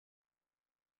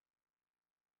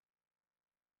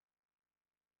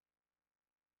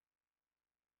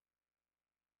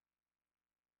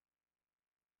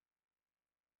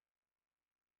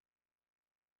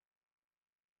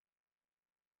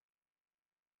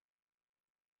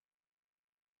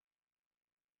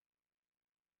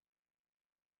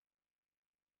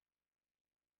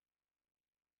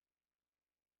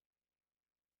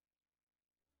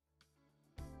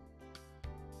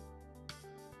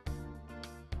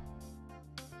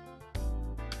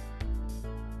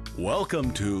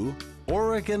Welcome to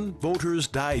Oregon Voters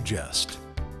Digest,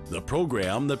 the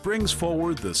program that brings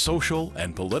forward the social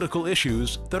and political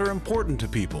issues that are important to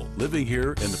people living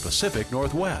here in the Pacific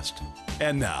Northwest.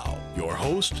 And now, your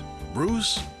host,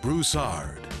 Bruce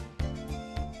Broussard.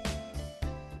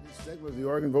 This segment of the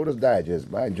Oregon Voters Digest.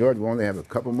 By George, we only have a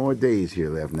couple more days here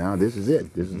left now. This is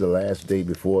it. This is the last day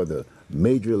before the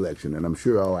major election, and I'm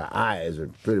sure all our eyes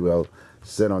are pretty well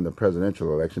set on the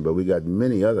presidential election, but we got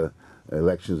many other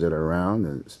elections that are around,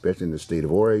 especially in the state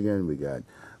of Oregon.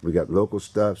 We got local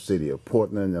stuff, city of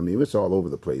Portland. I mean, it's all over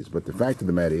the place. But the fact of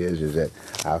the matter is that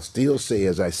I'll still say,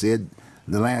 as I said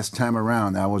the last time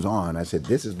around I was on, I said,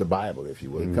 this is the Bible, if you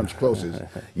will. It comes closest.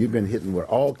 You've been hitting with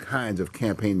all kinds of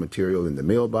campaign material in the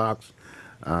mailbox.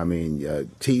 I mean,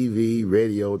 TV,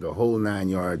 radio, the whole 9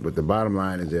 yards. But the bottom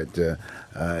line is that,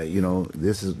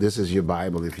 this is your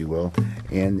Bible, if you will.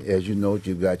 And as you note,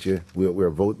 you've got we're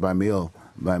a vote by mail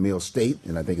state,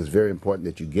 and I think it's very important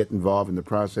that you get involved in the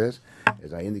process.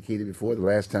 As I indicated before, the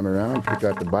last time around, pick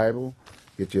out the Bible,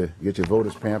 get your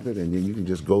voters pamphlet, and then you can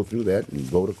just go through that and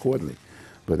vote accordingly.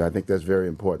 But I think that's very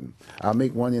important. I'll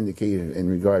make one indication in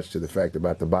regards to the fact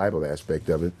about the Bible aspect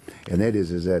of it, and that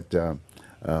is that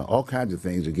all kinds of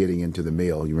things are getting into the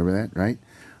mail. You remember that, right?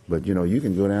 But you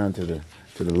can go down to the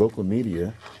local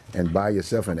media and buy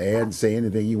yourself an ad and say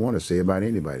anything you want to say about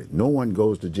anybody. No one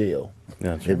goes to jail.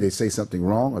 That's if right. they say something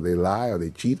wrong or they lie or they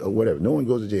cheat or whatever. No one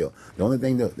goes to jail. The only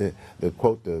thing the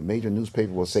quote the major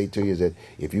newspaper will say to you is that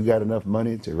if you got enough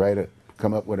money to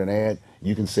come up with an ad,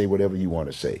 you can say whatever you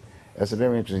want to say. That's a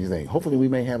very interesting thing. Hopefully we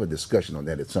may have a discussion on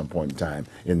that at some point in time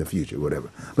in the future, whatever.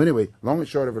 But anyway, long and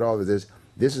short of it all is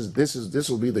this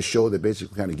will be the show that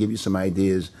basically kind of give you some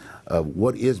ideas of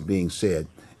what is being said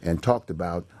and talked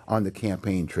about on the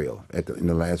campaign trail in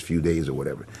the last few days or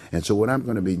whatever. And so what I'm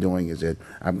going to be doing is that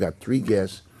I've got 3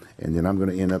 guests, and then I'm going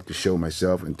to end up the show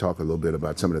myself and talk a little bit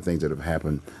about some of the things that have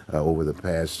happened over the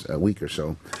past week or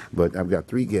so. But I've got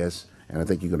 3 guests, and I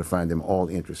think you're going to find them all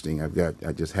interesting.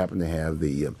 I just happen to have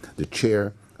the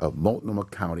chair of Multnomah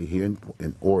County here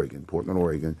in Oregon, Portland,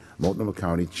 Oregon, Multnomah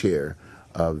County chair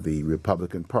of the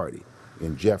Republican Party,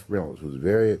 and Jeff Reynolds, who's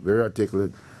very, very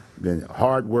articulate, been a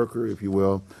hard worker, if you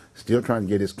will, still trying to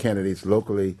get his candidates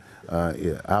locally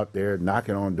out there,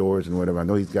 knocking on doors and whatever. I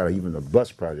know he's got even a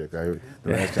bus project. I heard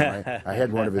the last time I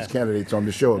had one of his candidates on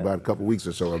the show about a couple weeks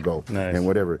or so ago. Nice. And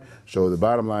whatever. So the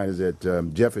bottom line is that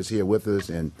Jeff is here with us,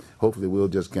 and hopefully we're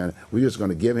just going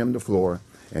to give him the floor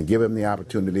and give him the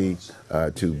opportunity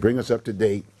to bring us up to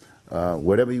date,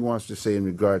 whatever he wants to say in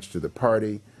regards to the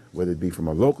party, whether it be from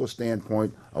a local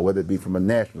standpoint or whether it be from a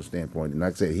national standpoint. And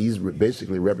like I said, he's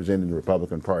basically representing the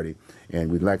Republican Party, and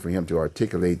we'd like for him to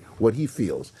articulate what he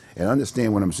feels and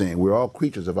understand what I'm saying. We're all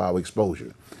creatures of our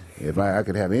exposure. If I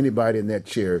could have anybody in that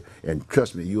chair, and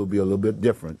trust me, you'll be a little bit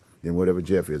different than whatever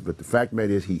Jeff is. But the fact of the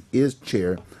matter is he is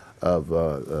chair of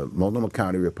Multnomah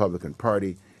County Republican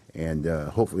Party, and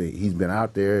hopefully he's been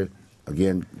out there,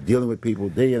 again, dealing with people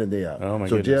day in and day out. Oh, my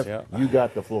so goodness, Jeff, yeah. you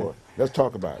got the floor. Let's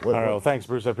talk about it. All right, well, thanks,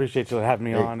 Bruce. I appreciate you having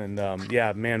me on. And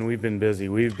yeah, man, we've been busy.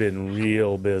 We've been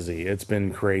real busy. It's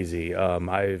been crazy.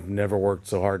 I've never worked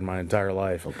so hard in my entire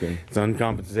life. Okay. It's an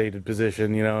uncompensated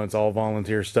position, it's all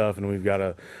volunteer stuff, and we've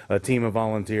got a team of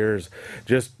volunteers.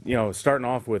 Just, starting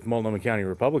off with Multnomah County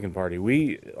Republican Party,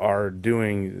 we are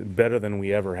doing better than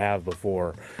we ever have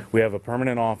before. We have a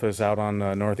permanent office out on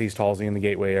Northeast Halsey in the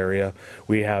Gateway area.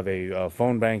 We have a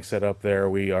phone bank set up there.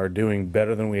 We are doing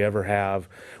better than we ever have.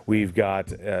 We've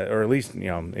got, or at least,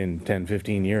 in 10,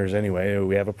 15 years anyway,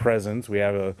 we have a presence. We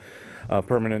have a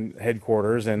permanent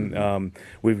headquarters, and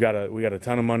we got a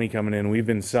ton of money coming in. We've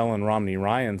been selling Romney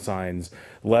Ryan signs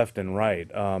left and right.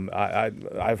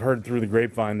 I've heard through the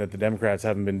grapevine that the Democrats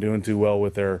haven't been doing too well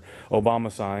with their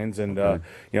Obama signs, and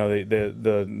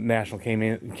the national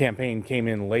campaign came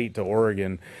in late to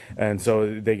Oregon, and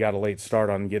so they got a late start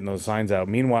on getting those signs out.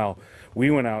 Meanwhile, we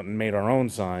went out and made our own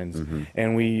signs,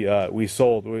 and we've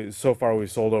sold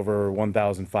over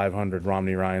 1,500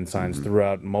 Romney Ryan signs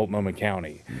throughout Multnomah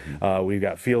County. We've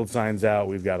got field signs out.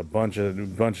 We've got a bunch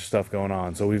of stuff going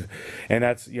on. So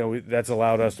that's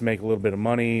allowed us to make a little bit of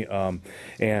money,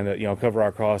 and cover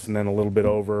our costs, and then a little bit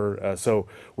over. So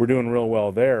we're doing real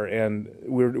well there, and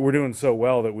we're doing so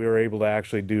well that we were able to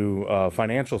actually do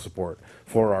financial support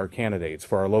for our candidates,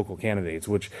 for our local candidates,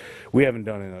 which we haven't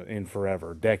done in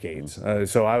forever, decades.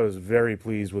 So I was very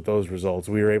pleased with those results.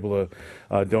 We were able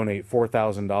to donate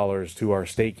 $4,000 to our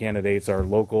state candidates, our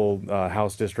local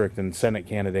House district and Senate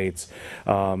candidates,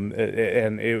 and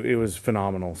it was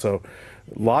phenomenal. So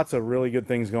Lots of really good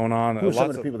things going on. Who are some Lots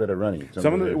of the people that are running?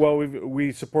 Some of the, well,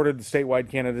 we supported the statewide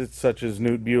candidates such as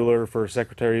Newt Bueller for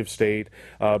Secretary of State,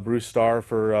 Bruce Starr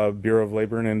for Bureau of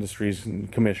Labor and Industries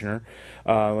Commissioner.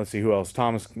 Let's see who else.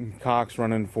 Thomas Cox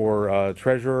running for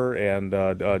Treasurer, and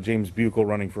James Buechel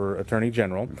running for Attorney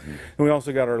General. And we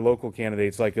also got our local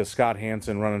candidates like Scott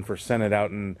Hansen running for Senate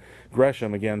out in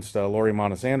Gresham against Lori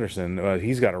Monis Anderson.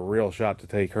 He's got a real shot to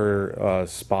take her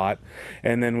spot.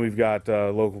 And then we've got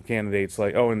local candidates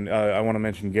like, and I want to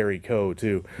mention Gary Coe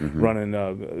too, running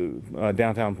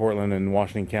downtown Portland and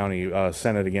Washington County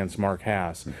Senate against Mark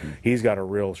Hass. He's got a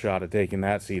real shot at taking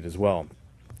that seat as well.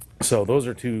 So those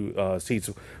are two seats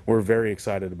we're very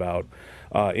excited about.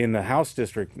 In the House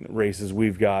district races,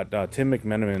 we've got Tim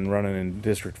McMenamin running in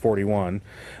District 41,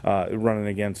 running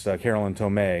against Carolyn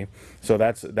Tomei. So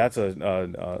that's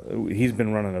he's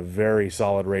been running a very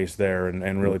solid race there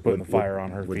and really putting the fire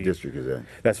on her feet. What district is that?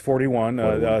 That's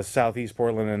 41, Southeast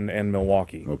Portland and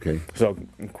Milwaukee. Okay. So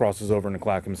it crosses over into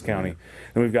Clackamas County.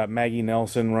 And we've got Maggie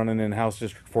Nelson running in House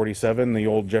District 47, the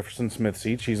old Jefferson Smith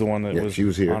seat. She's the one that she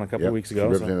was here on a couple of weeks ago.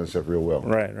 She represented herself real well.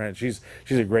 Right. She's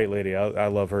a great lady. I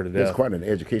love her to death. It's quite an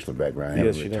educational background.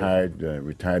 Yes, she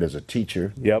retired as a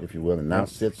teacher, if you will, and now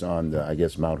sits on the, I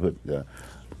guess, Mount Hood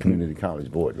Community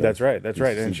College Board. Right? That's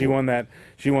right. And she won that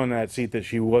seat that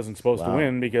she wasn't supposed to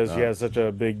win because she has such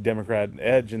a big Democrat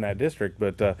edge in that district.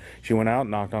 But she went out,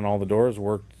 knocked on all the doors,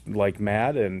 worked like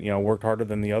mad, and worked harder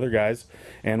than the other guys,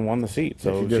 and won the seat.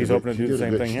 So she's hoping to do the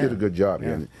same thing here. She did a good job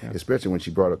here, especially when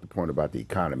she brought up the point about the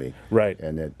economy, right?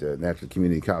 And that naturally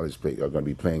community colleges are going to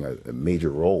be playing a major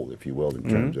role, if you will, in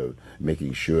terms of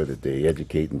making sure that they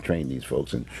educate and train these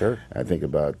folks. And I think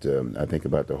about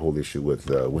the whole issue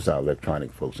with what's our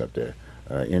electronic folks up there.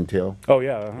 Intel. Oh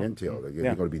yeah, Intel. They're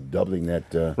going to be doubling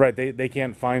that. Right. They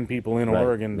can't find people in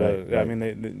Oregon. Right. I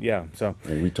mean, So.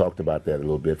 And we talked about that a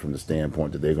little bit from the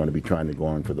standpoint that they're going to be trying to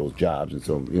go in for those jobs, and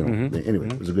so anyway,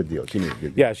 it was a good deal. She made a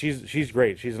good deal. Yeah, she's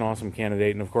great. She's an awesome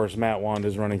candidate, and of course Matt Wand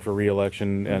is running for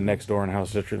re-election next door in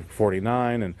House District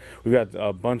 49, and we've got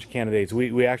a bunch of candidates.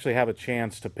 We actually have a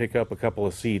chance to pick up a couple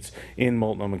of seats in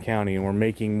Multnomah County, and we're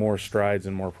making more strides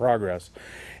and more progress.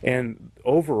 And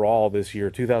overall this year,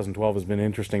 2012 has been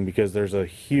interesting because there's a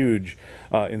huge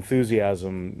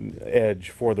enthusiasm edge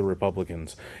for the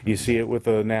Republicans. You see it with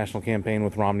the national campaign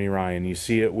with Romney Ryan. You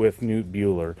see it with Newt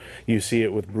Bueller. You see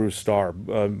it with Bruce Starr.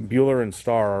 Bueller and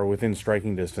Starr are within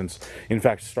striking distance. In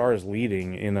fact, Starr is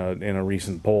leading in a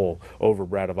recent poll over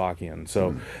Brad Avakian.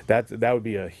 So that would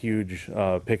be a huge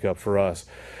pickup for us.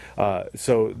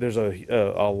 So there's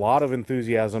a lot of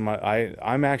enthusiasm.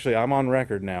 I'm on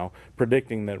record now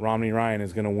predicting that Romney Ryan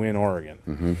is going to win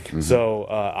Oregon. So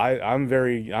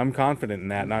I'm confident in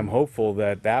that, and I'm hopeful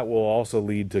that will also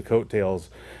lead to coattails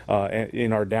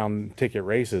in our down ticket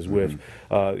races with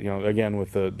again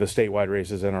with the statewide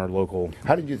races and our local.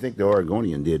 How did you think the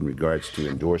Oregonian did in regards to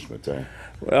endorsements?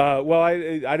 Well,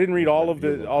 I didn't read all of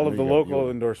the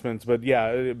local endorsements, but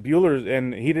yeah, Bueller's,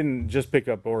 and he didn't just pick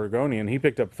up Oregonian. He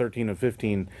picked up 13 of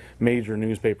 15 major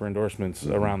newspaper endorsements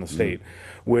around the state,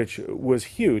 which was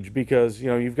huge because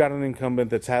you've got an incumbent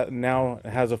that's now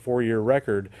has a 4-year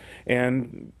record,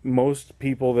 and most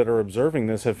people that are observing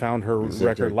this have found her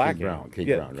record lacking.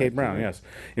 Kate Brown, yes.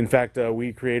 In fact,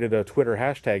 we created a Twitter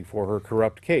hashtag for her,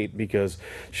 Corrupt Kate, because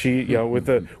she, with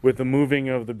the moving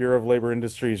of the Bureau of Labor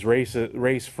Industries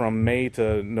race from May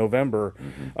to November,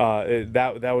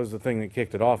 that was the thing that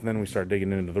kicked it off. And then we started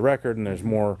digging into the record, and there's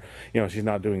more. She's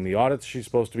not doing the audits she's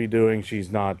supposed to be doing.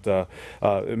 She's not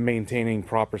maintaining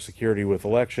proper security with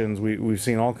elections. We've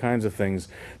seen all kinds of things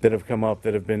that have come up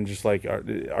that have been just like,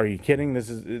 are you kidding?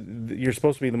 You're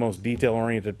supposed to be the most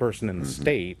detail-oriented person in the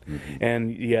state,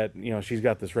 and yet she's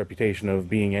got this reputation of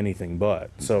being anything but.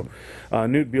 So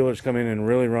Newt Bueller's come in and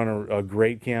really run a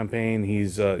great campaign.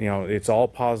 He's it's all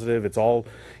positive. It's all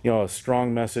a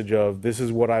strong message of this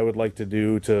is what I would like to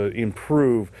do to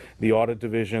improve the audit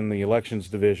division, the elections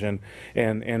division,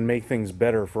 and make things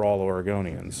better for all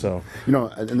Oregonians. So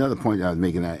another point I was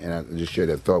making, and I just share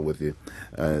that thought with you.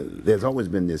 There's always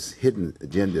been this hidden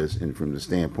agendas, and from the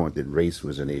standpoint that race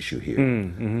was an issue here,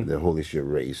 the whole issue of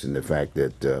race, and the fact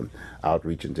that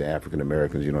outreach into African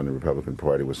Americans, in the Republican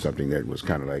Party was something that was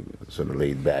kind of like sort of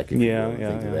laid back, things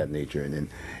of that nature. And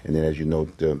then as you note,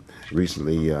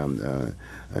 recently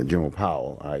General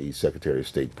Powell, i.e. Secretary of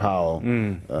State Powell,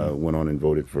 went on and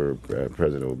voted for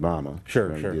President Obama.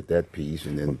 Sure. Get that piece,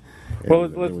 and then.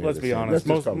 Let's be honest.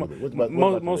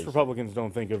 Most Republicans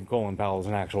don't think of Colin Powell as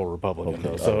an actual Republican,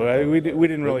 though. So we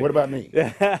didn't really. What about me?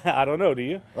 I don't know. Do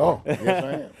you? Oh, yes,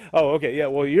 I am. Oh, okay. Yeah.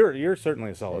 Well, you're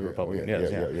certainly a solid Republican. yeah,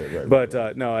 Yes. right,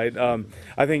 But no,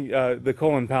 I think the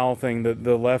Colin Powell thing.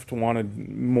 The left wanted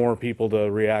more people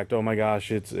to react. Oh my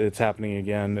gosh, it's happening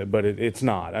again. But it's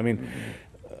not. I mean.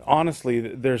 Honestly,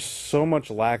 there's so much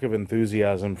lack of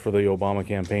enthusiasm for the Obama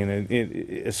campaign,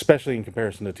 especially in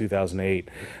comparison to 2008,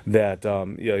 that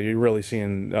you're really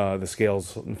seeing the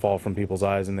scales fall from people's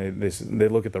eyes, and they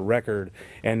look at the record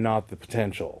and not the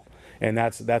potential. And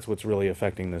that's what's really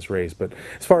affecting this race. But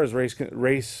as far as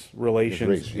race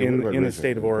relations in the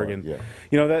state of Oregon,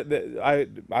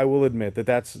 I will admit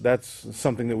that's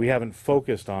something that we haven't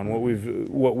focused on.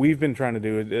 What we've been trying to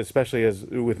do, especially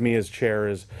with me as chair,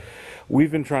 is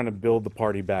we've been trying to build the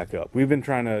party back up. We've been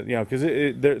trying to,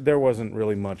 because there wasn't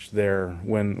really much there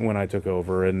when I took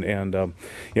over, and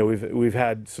we've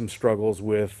had some struggles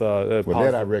with.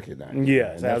 That I recognize.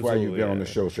 Yes, and that's why you've been on the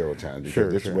show several times.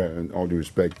 Because this is where, in all due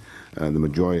respect, the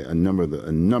majority,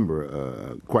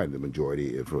 quite the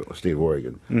majority for the state of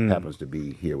Oregon happens to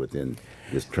be here within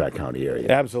this Tri-County area.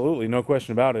 Absolutely, no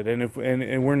question about it.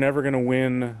 And we're never going to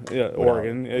win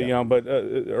Oregon,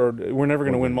 or we're never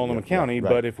going to win Multnomah County. Right.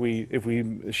 But if we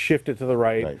shift it to the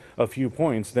right a few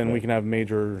points, then we can have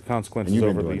major consequences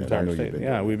over the entire state.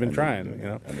 Yeah, we've been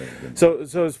trying.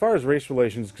 So as far as race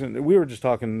relations, we were just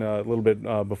talking a little bit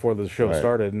before the show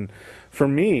started, and for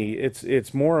me,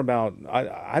 it's more about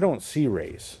I don't see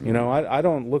race. I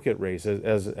don't look at race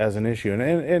as an issue,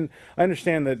 and I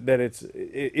understand that it's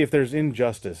if there's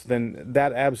injustice, then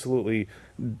that absolutely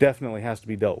definitely has to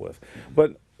be dealt with.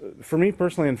 But for me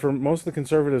personally, and for most of the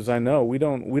conservatives I know, we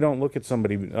don't look at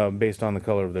somebody based on the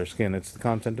color of their skin. It's the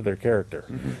content of their character.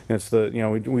 It's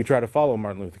we try to follow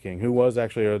Martin Luther King, who was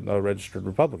actually a registered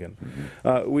Republican.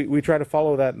 We try to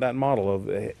follow that model of,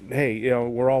 hey,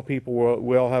 we're all people.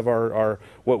 We all have our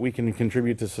what we can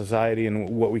contribute to society and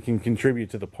what we can contribute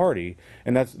to the party,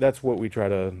 and that's what we try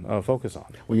to focus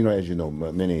on. Well, as you know,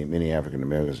 many African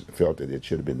Americans felt that it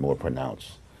should have been more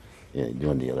pronounced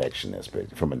during the election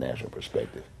aspect from a national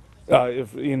perspective.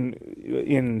 If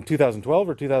in 2012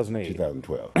 or 2008?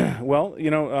 2012. Well,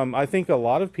 I think a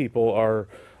lot of people are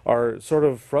sort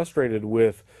of frustrated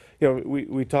with,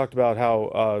 we talked about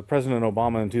how President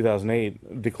Obama in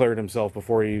 2008 declared himself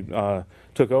before he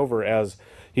took over as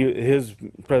his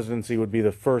presidency would be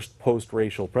the first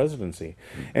post-racial presidency.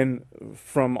 And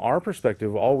from our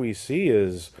perspective, all we see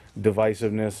is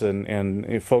divisiveness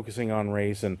and focusing on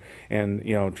race and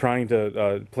trying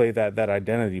to play that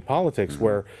identity politics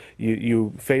where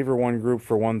you favor one group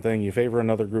for one thing, you favor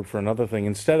another group for another thing,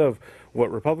 instead of what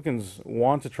Republicans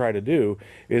want to try to do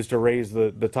is to raise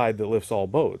the tide that lifts all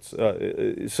boats.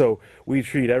 So we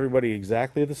treat everybody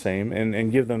exactly the same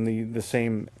and give them the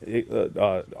same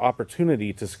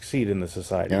opportunity to succeed in the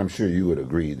society. And I'm sure you would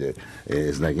agree that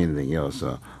it's like anything else.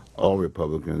 All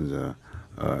Republicans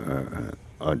are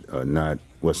not.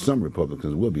 Well, some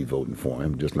Republicans will be voting for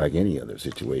him, just like any other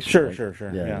situation. Sure, right? sure.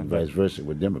 Yeah, and vice versa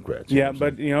with Democrats. Yeah,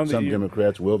 but some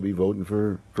Democrats will be voting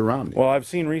for Romney. Well, I've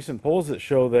seen recent polls that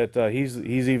show that he's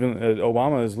even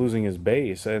Obama is losing his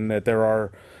base, and that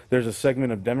there's a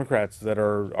segment of Democrats that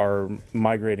are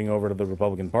migrating over to the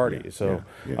Republican Party.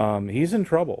 He's in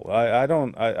trouble.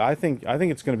 I think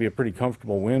it's going to be a pretty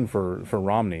comfortable win for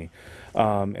Romney.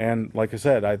 And like I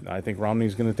said, I think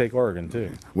Romney's going to take Oregon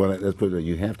too. Well, let's put it.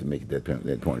 You have to make that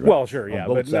point, right? Well, sure, yeah,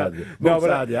 both sides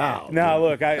of the aisle. No,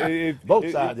 look,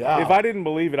 both sides of the aisle. If I didn't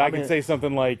believe it, I could say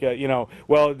something like,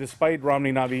 well, despite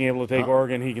Romney not being able to take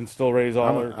Oregon, he can still raise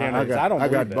all their candidates. I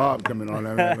got Bob coming on.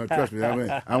 Trust me.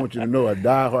 I want you to know, a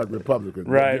diehard Republican,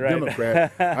 right.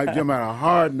 Democrat. I'm a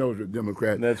hard-nosed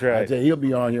Democrat. That's right. I tell you, he'll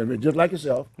be on here just like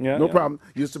yourself. No problem.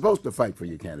 You're supposed to fight for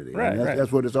your candidate. Right,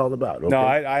 that's what it's all about. Okay? No,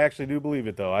 I actually do believe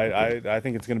it, though. I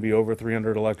think it's going to be over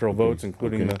 300 electoral votes,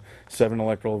 including the 7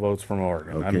 electoral votes from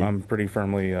Oregon. I'm pretty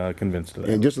firmly convinced of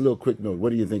that. And just a little quick note,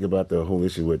 what do you think about the whole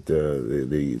issue with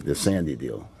the Sandy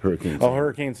deal, Hurricane Sandy? Oh,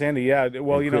 Hurricane Sandy, yeah.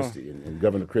 Well, and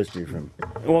Governor Christie from...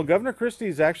 Well, Governor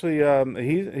Christie's actually,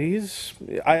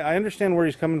 I understand where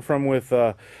he's coming from with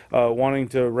wanting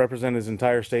to represent his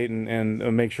entire state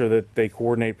and make sure that they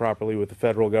coordinate properly with the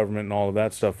federal government and all of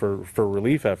that stuff for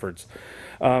relief efforts.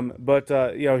 But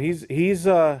there's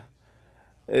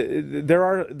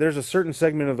a certain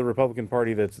segment of the Republican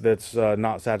Party that's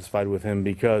not satisfied with him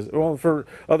because, well, for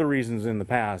other reasons in the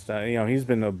past. He's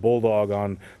been a bulldog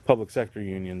on public sector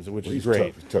unions, which is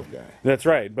great. He's a tough guy. That's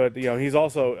right, but he's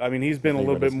also, he's been a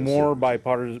little bit more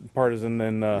bipartisan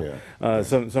than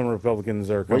some Republicans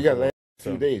are. Well,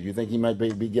 few days. You think he might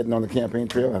be getting on the campaign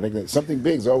trail? I think that something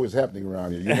big's always happening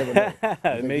around here. You never know.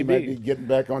 You think he might be getting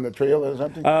back on the trail or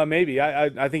something? Maybe.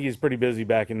 I think he's pretty busy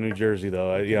back in New Jersey,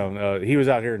 though. He was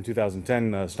out here in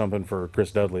 2010 stumping for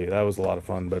Chris Dudley. That was a lot of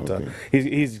fun, but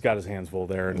he's got his hands full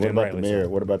there. And, what about the rightly mayor? so.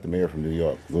 What about the mayor from New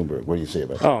York, Bloomberg? What do you say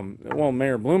about that? Well,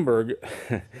 Mayor Bloomberg,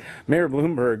 Mayor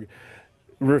Bloomberg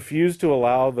refused to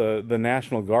allow the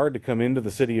National Guard to come into the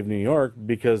city of New York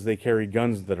because they carry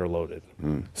guns that are loaded.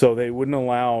 So they wouldn't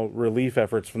allow relief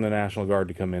efforts from the National Guard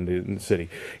to come into the city.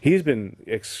 He's been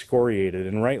excoriated,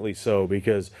 and rightly so,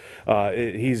 because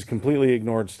he's completely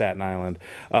ignored Staten Island.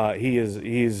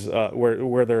 He's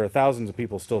where there are thousands of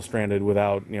people still stranded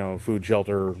without food,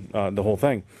 shelter, the whole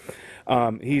thing.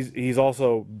 He's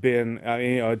also been,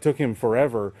 it took him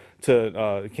forever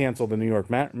to cancel the New York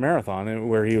Marathon,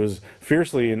 where he was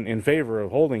fiercely in favor of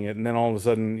holding it, and then all of a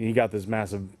sudden he got this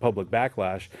massive public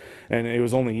backlash, and it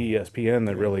was only ESPN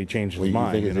that really changed his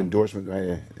mind. You think his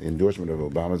endorsement of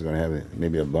Obama is going to have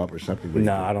maybe a bump or something?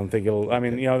 No, I don't think it'll. I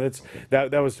mean,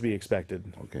 that was to be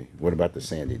expected. Okay. What about the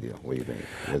Sandy deal? What do you think?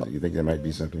 You think there might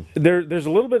be something? There's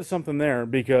a little bit of something there,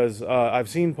 because I've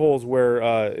seen polls where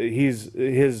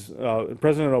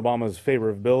President Obama's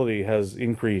favorability has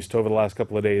increased over the last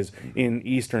couple of days in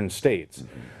eastern states.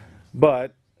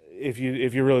 But if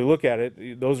you really look at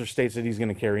it, those are states that he's going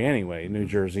to carry anyway: New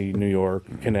Jersey, New York,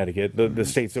 Connecticut, the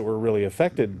states that were really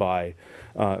affected by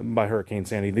Hurricane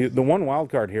Sandy. The one wild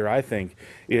card here, I think,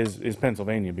 is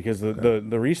Pennsylvania, because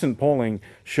the recent polling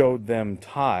showed them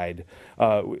tied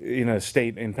in a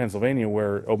state in Pennsylvania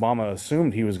where Obama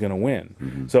assumed he was going to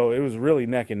win. So it was really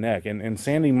neck and neck, and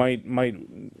Sandy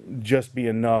might just be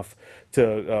enough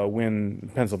to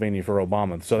win Pennsylvania for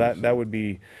Obama. So that would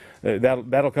be.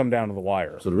 That'll come down to the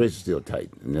wire. So the race is still tight,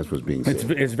 and that's what's being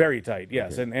said. It's very tight,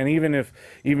 yes. Okay. And even if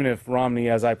Romney,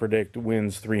 as I predict,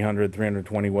 wins 300,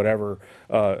 320, whatever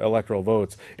electoral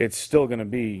votes, it's still going to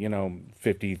be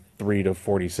 53 to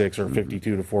 46 or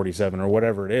 52 to 47 or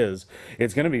whatever it is.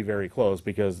 It's going to be very close,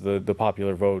 because the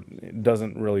popular vote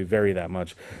doesn't really vary that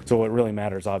much. So what really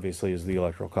matters, obviously, is the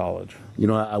Electoral College.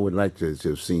 I would like to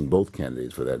have seen both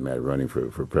candidates, for that matter, running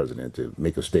for president, to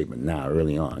make a statement now,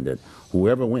 early on, that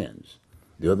whoever wins,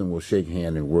 the other one will shake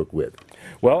hand and work with.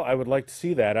 Well, I would like to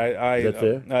see that. Is that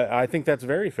fair? I think that's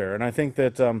very fair, and I think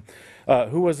that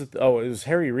who was it? Oh, it was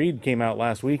Harry Reid came out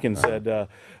last week and said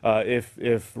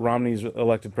if Romney's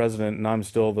elected president and I'm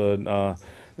still the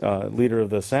leader of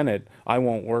the Senate, I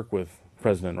won't work with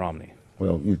President Romney.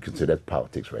 Well, you consider that's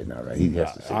politics right now, right? He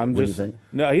has to say. What do you think?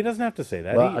 No, he doesnn't have to say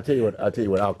that. Well, I'll tell you what.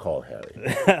 I'll call Harry.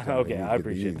 Okay, I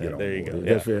appreciate that. There you go. Is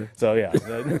that fair? So yeah.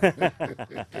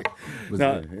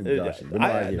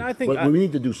 I think we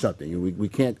need to do something. We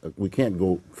can't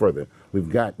go further. We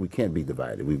can't be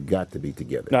divided. We've got to be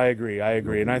together. I agree,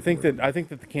 and I think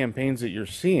that the campaigns that you're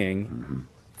seeing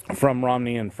from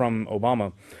Romney and from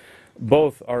Obama,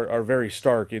 both are very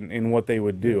stark in what they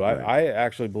would do. Right. I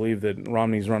actually believe that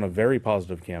Romney's run a very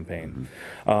positive campaign,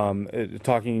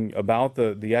 talking about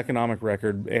the economic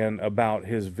record and about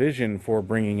his vision for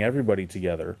bringing everybody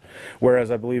together, whereas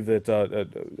I believe that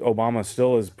Obama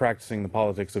still is practicing the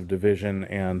politics of division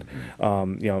and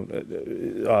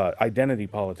identity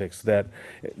politics that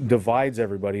divides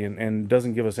everybody and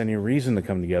doesn't give us any reason to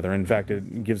come together. In fact,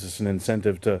 it gives us an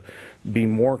incentive to be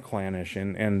more clannish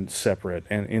and separate,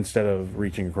 and instead of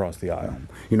reaching across the aisle.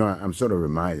 I'm sort of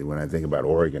reminded when I think about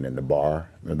Oregon and the bar.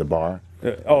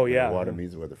 Oh yeah, the water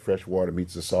meets where the fresh water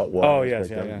meets the salt water. Oh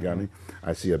yes, yeah.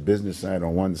 I see a business side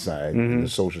on one side and the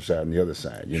social side on the other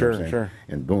side. You know what I'm saying? Sure.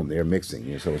 And boom, they're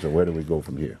mixing. So where do we go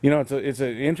from here? It's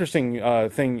an interesting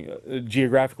thing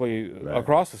geographically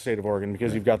across the state of Oregon,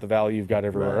 because you've got the valley, you've got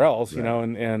everywhere else. There's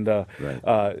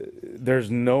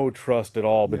no trust at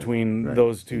all between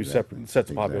those two separate sets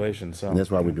of populations. So and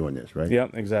that's why we're doing this, right? Yeah,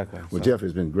 exactly. Well, Jeff,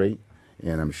 it's been great.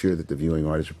 And I'm sure that the viewing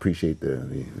audience appreciate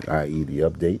the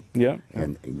update. Yeah.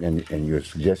 And your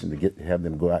suggestion to have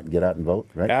them go out and get out and vote,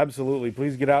 right? Absolutely.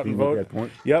 Please get out and vote. That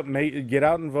point? Yep. Get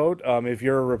out and vote. If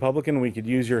you're a Republican, we could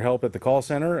use your help at the call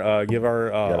center. Give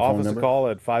our office a call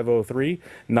at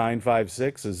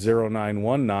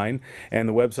 503-956-0919. And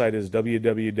the website is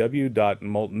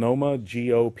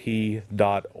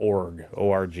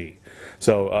www.multnomagop.org.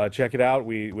 So check it out.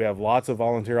 We have lots of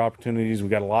volunteer opportunities. We've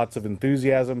got lots of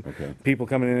enthusiasm. Okay. People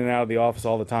coming in and out of the office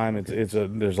all the time.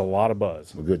 There's a lot of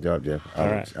buzz. Well, good job, Jeff. All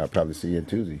right. I'll probably see you on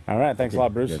Tuesday. All right. Thanks a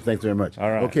lot, Bruce. Yeah, thanks very much.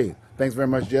 All right. Okay. Thanks very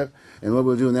much, Jeff. And what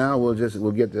we'll do now, we'll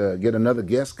get another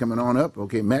guest coming on up.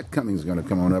 Okay, Matt Cummings is going to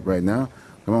come on up right now.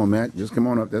 Come on, Matt. Just come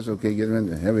on up. That's okay. Get him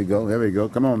in. Here we go.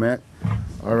 Come on, Matt.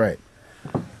 All right.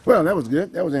 Well, that was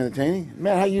good. That was entertaining.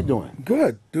 Matt, how you doing?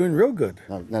 Good, doing real good.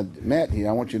 Now Matt here,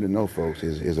 I want you to know, folks,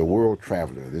 is a world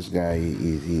traveler. This guy,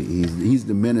 he's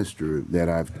the minister that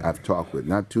I've talked with.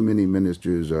 Not too many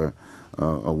ministers are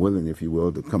willing, if you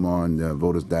will, to come on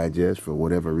Voters Digest for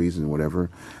whatever reason,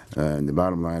 whatever. And the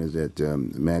bottom line is that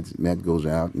Matt goes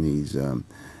out and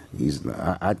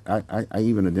I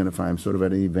even identify him sort of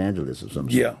as an evangelist of some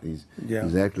sort. Yeah.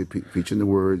 He's actually preaching the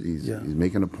word. He's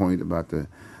making a point about the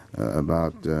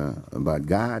about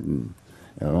God and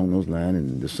along those lines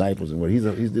and disciples and what he's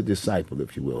the disciple,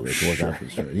 if you will, as far as I'm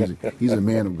concerned. He's a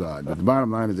man of God. But the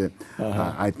bottom line is that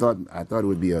I thought it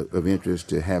would be of interest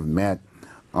to have Matt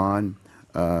on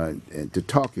to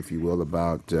talk, if you will,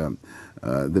 about the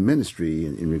ministry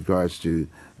in regards to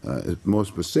more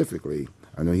specifically.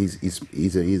 I know he's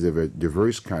a very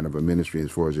diverse kind of a ministry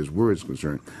as far as his word is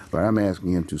concerned, but I'm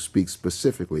asking him to speak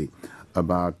specifically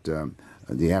about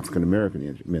the African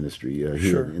American ministry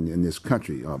here in this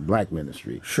country, black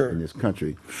ministry in this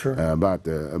country, about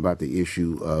the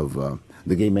issue of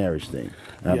the gay marriage thing.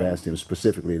 I've asked him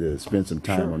specifically to spend some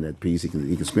time on that piece. He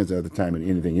can spend the other time on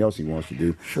anything else he wants to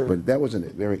do. But that was a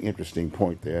very interesting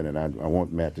point there, and I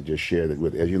want Matt to just share that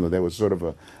with. As you know, there was sort of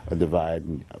a divide.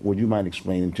 And would you mind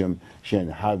explaining to him, Sharon,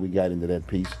 how we got into that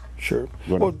piece? Sure.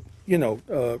 Well, you know,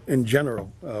 in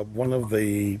general, one of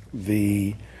the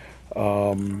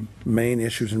main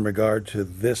issues in regard to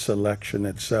this election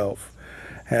itself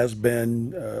has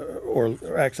been, or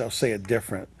actually I'll say it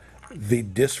different, the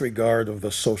disregard of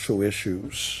the social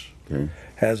issues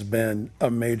has been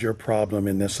a major problem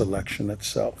in this election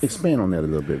itself. Expand on that a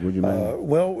little bit, would you mind?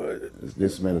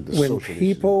 When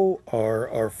people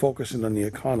are focusing on the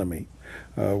economy,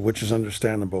 which is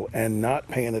understandable, and not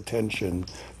paying attention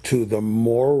to the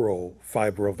moral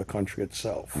fiber of the country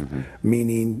itself,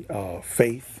 meaning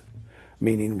faith,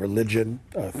 meaning religion,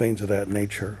 things of that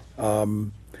nature.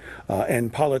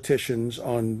 And politicians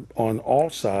on all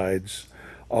sides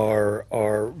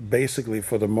are basically,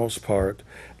 for the most part,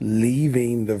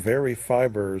 leaving the very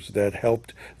fibers that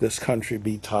helped this country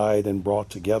be tied and brought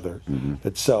together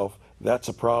itself. That's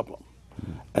a problem.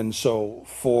 And so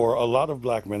for a lot of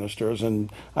black ministers, and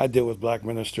I deal with black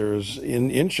ministers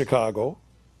in Chicago,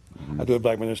 I do with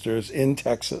black ministers in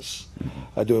Texas.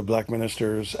 I do with black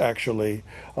ministers actually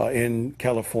in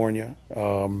California.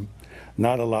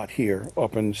 Not a lot here,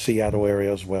 up in Seattle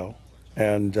area as well.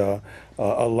 And a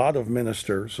lot of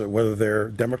ministers, whether they're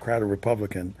Democrat or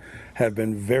Republican, have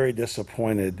been very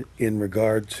disappointed in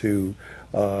regard to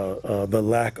the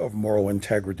lack of moral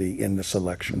integrity in this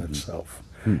election itself.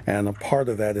 And a part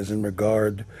of that is in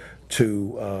regard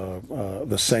to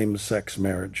the same-sex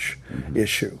marriage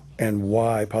issue, and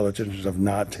why politicians have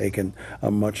not taken a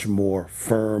much more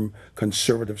firm,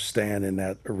 conservative stand in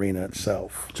that arena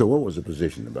itself. So what was the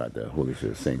position about the whole issue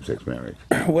of same-sex marriage?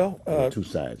 Well, two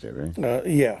sides there, right?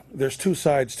 Yeah, there's two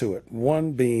sides to it.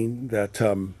 One being that,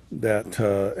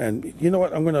 and you know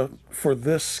what, I'm going to, for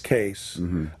this case,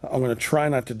 I'm going to try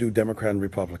not to do Democrat and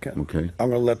Republican. Okay.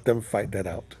 I'm going to let them fight that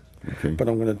out. Okay. But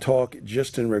I'm going to talk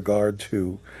just in regard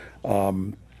to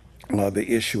the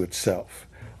issue itself.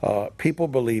 People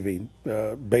believing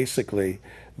basically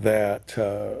that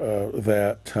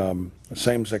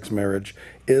same-sex marriage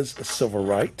is a civil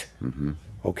right.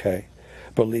 Okay,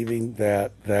 believing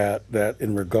that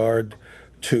in regard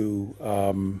to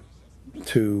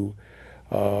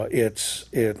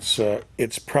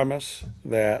its premise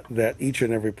that each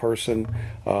and every person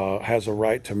has a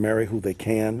right to marry who they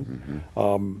can.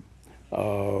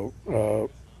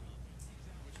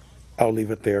 I'll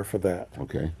leave it there for that.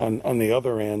 Okay. On the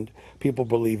other end, people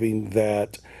believing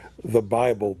that the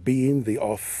Bible, being the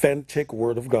authentic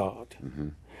Word of God,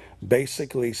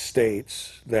 basically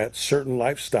states that certain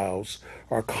lifestyles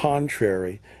are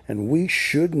contrary, and we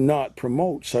should not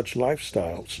promote such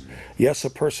lifestyles. Yes, a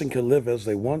person can live as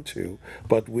they want to,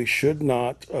 but we should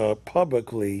not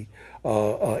publicly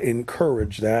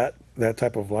encourage that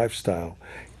type of lifestyle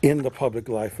in the public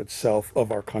life itself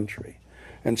of our country.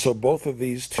 And so both of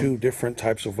these two different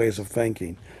types of ways of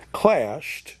thinking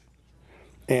clashed.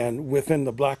 And within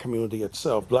the black community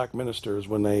itself, black ministers,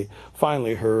 when they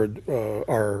finally heard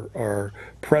our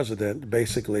president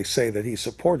basically say that he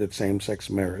supported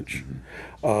same-sex marriage,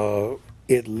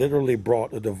 it literally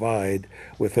brought a divide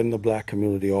within the black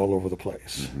community all over the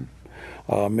place.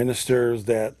 Ministers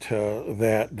that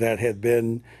had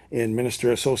been in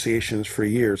minister associations for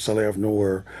years, Saleh of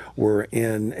Noor, were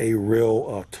in a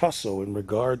real tussle in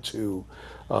regard to,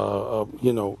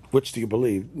 which do you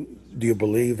believe? Do you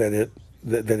believe that it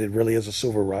really is a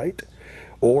civil right?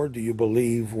 Or do you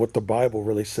believe what the Bible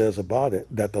really says about it,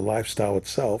 that the lifestyle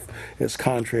itself is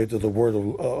contrary to the word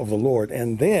of the Lord?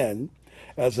 And then,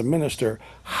 as a minister,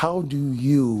 how do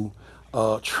you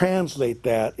translate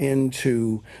that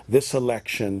into this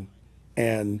election,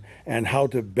 and how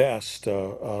to best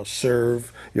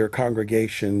serve your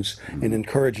congregations in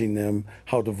encouraging them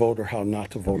how to vote or how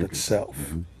not to vote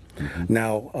itself?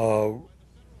 Now,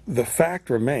 the fact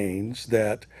remains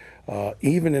that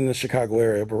even in the Chicago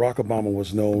area, Barack Obama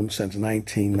was known since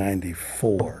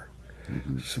 1994,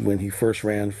 when he first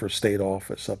ran for state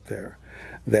office up there,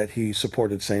 that he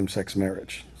supported same-sex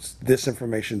marriage. This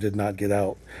information did not get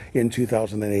out in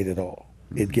 2008 at all.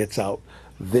 It gets out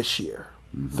this year,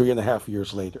 3.5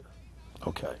 years later.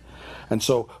 Okay. And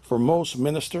so for most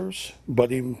ministers,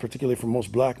 but even particularly for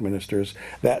most black ministers,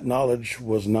 that knowledge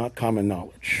was not common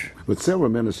knowledge. But several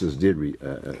ministers did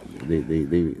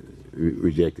they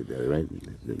rejected that, right?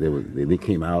 They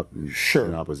came out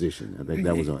in opposition. I think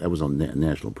that was on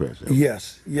national press.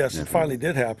 Yes, it finally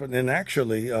did happen. And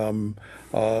actually,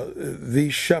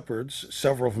 these shepherds,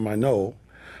 several of them I know,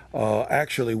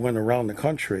 actually went around the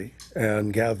country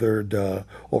and gathered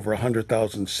over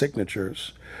 100,000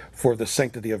 signatures for the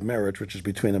sanctity of marriage, which is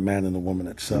between a man and a woman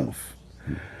itself.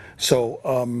 So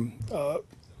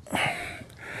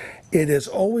it is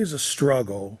always a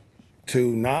struggle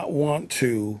to not want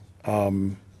to,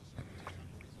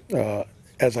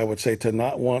 as I would say, to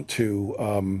not want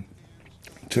to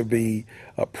be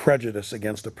prejudiced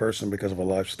against a person because of a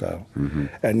lifestyle,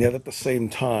 and yet at the same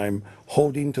time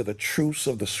holding to the truths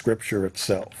of the Scripture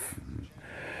itself.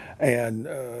 And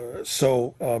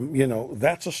so,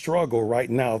 that's a struggle right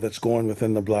now that's going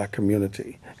within the black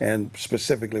community, and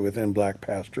specifically within black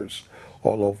pastors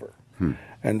all over.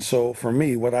 And so for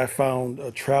me, what I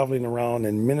found traveling around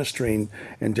and ministering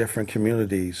in different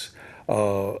communities,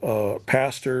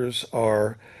 pastors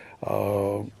are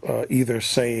either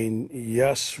saying,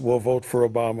 yes, we'll vote for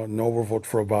Obama, no, we'll vote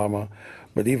for Obama,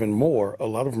 but even more, a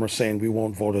lot of them are saying we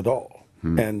won't vote at all.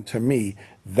 And to me,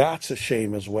 that's a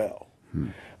shame as well.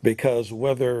 Because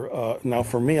whether, now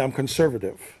for me, I'm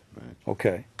conservative,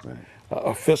 okay,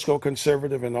 a fiscal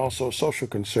conservative and also a social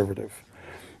conservative.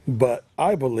 But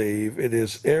I believe it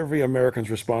is every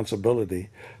American's responsibility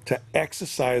to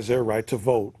exercise their right to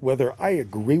vote, whether I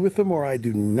agree with them or I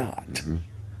do not.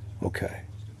 Okay.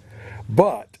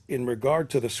 But in regard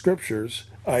to the Scriptures,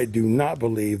 I do not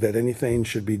believe that anything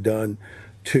should be done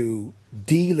to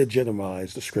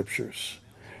delegitimize the Scriptures.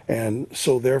 And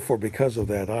so therefore, because of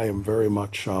that, I am very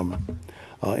much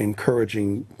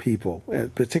encouraging people,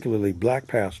 and particularly black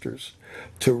pastors,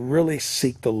 to really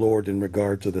seek the Lord in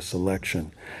regard to this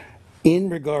election. In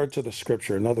regard to the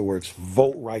Scripture, in other words,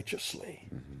 vote righteously.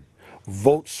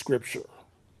 Vote Scripture.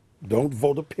 Don't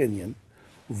vote opinion.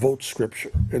 Vote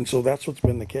Scripture. And so that's what's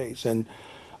been the case. And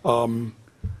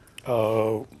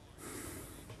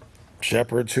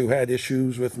shepherds who had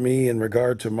issues with me in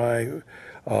regard to my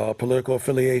political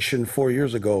affiliation 4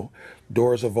 years ago,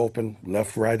 doors have opened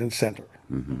left, right, and center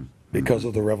because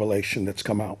of the revelation that's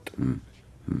come out.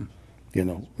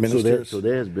 Ministers. So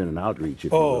there has been an outreach.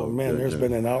 There's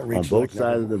been an outreach on both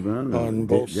sides of the run. On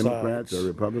both Democrats sides. or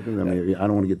Republicans. I mean, I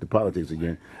don't want to get to politics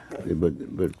again, but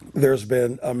there's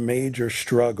been a major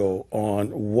struggle on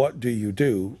what do you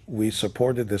do. We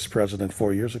supported this president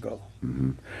 4 years ago,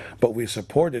 but we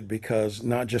supported because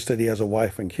not just that he has a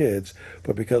wife and kids,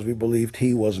 but because we believed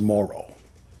he was moral.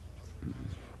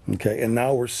 Okay, and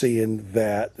now we're seeing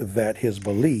that his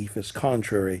belief is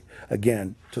contrary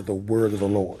again to the word of the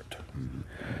Lord.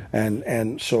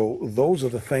 And so those are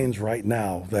the things right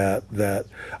now that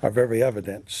are very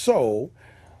evident. So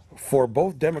for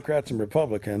both Democrats and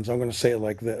Republicans, I'm going to say it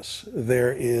like this: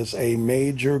 there is a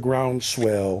major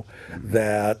groundswell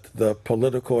that the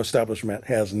political establishment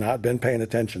has not been paying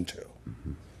attention to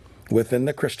within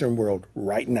the Christian world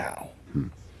right now.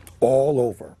 All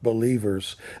over,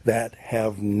 believers that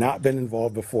have not been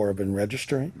involved before have been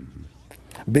registering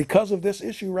because of this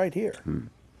issue right here.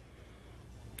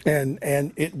 And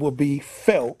it will be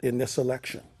felt in this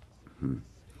election.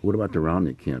 What about the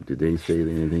Romney camp? Did they say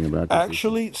anything about this?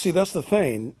 Actually, see, that's the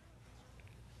thing.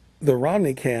 The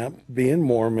Romney camp, being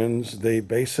Mormons, they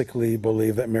basically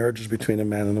believe that marriage is between a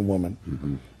man and a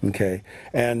woman. Okay.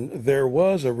 And there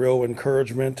was a real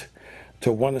encouragement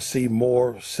to want to see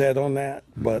more said on that,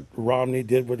 but Romney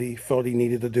did what he felt he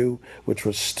needed to do, which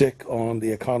was stick on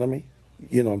the economy,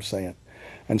 you know what I'm saying,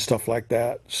 and stuff like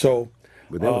that. So,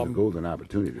 but that was a golden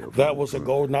opportunity. That was a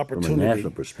golden opportunity from a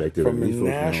national perspective. From a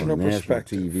national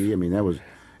perspective, TV. I mean, that was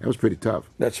pretty tough.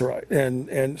 That's right.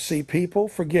 And see, people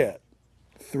forget.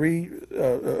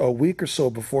 A week or so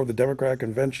before the Democratic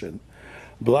convention,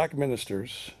 black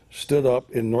ministers stood up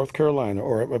in North Carolina,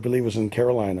 or I believe it was in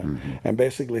Carolina, and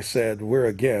basically said, we're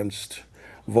against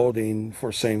voting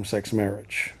for same-sex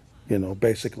marriage.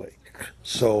 basically.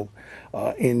 So,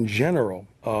 in general,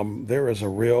 there is a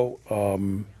real,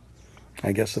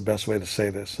 I guess the best way to say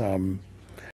this,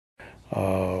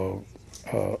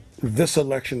 this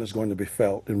election is going to be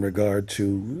felt in regard to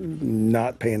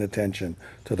not paying attention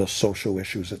to the social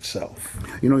issues itself.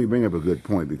 You bring up a good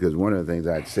point, because one of the things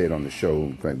I'd said on the show,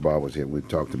 in fact, Bob was here, we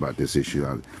talked about this issue.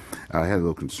 I had a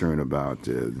little concern about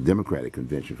the Democratic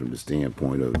convention from the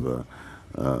standpoint of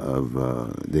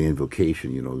the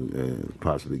invocation,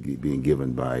 possibly being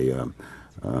given by a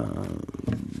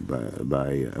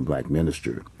black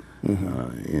minister,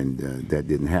 and that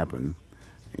didn't happen.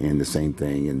 And the same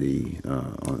thing on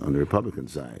the Republican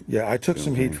side. Yeah, I took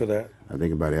some heat for that. I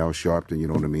think about Al Sharpton, you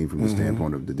know what I mean, from the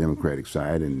standpoint of the Democratic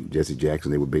side, and Jesse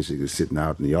Jackson. They were basically sitting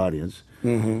out in the audience.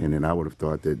 And then I would have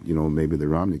thought that, maybe the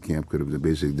Romney camp could have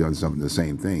basically done something the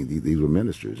same thing. These were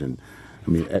ministers, and I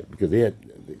mean, because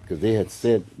they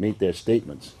had made their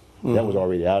statements. That was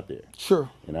already out there. Sure.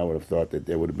 And I would have thought that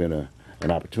there would have been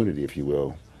an opportunity, if you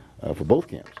will, for both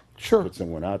camps. Sure. Put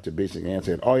someone out to basically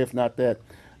answer it. Or if not that,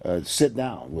 sit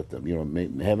down with them,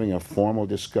 having a formal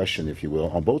discussion, if you will,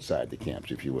 on both sides of the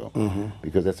camps, if you will,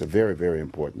 because that's a very, very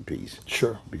important piece.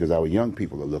 Sure. Because our young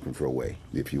people are looking for a way,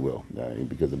 if you will,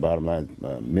 because the bottom line,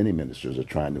 many ministers are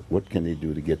trying to, what can they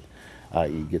do to get,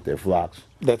 i.e., get their flocks?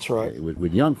 That's right.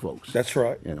 With young folks. That's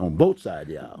right. And on both sides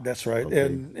of the aisle. That's right. Okay.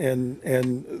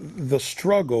 And the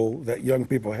struggle that young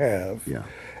people have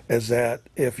is that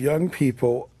if young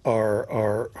people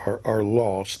are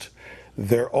lost,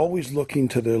 they're always looking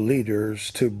to their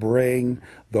leaders to bring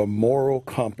the moral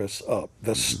compass up,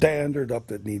 the standard up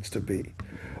that needs to be.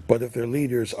 But if their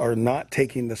leaders are not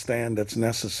taking the stand that's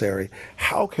necessary,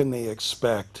 how can they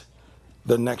expect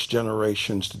the next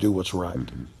generations to do what's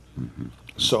right?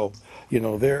 So,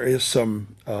 there is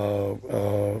some,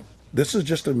 this is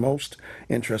just a most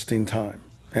interesting time.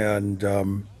 And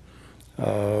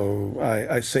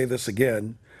I say this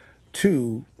again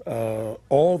to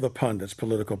all the pundits,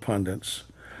 political pundits.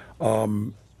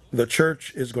 The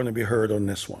church is going to be heard on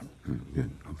this one.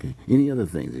 Good. Okay. Any other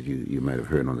things that you might have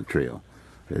heard on the trail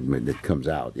that comes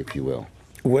out, if you will?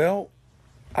 Well,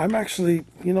 I'm actually,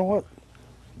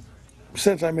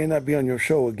 since I may not be on your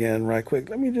show again right quick,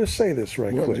 let me just say this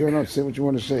quick. Say what you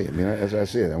want to say. I mean, as I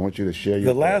said, I want you to share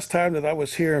your... The last time that I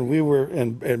was here, and we were,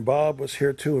 and Bob was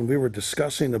here too, and we were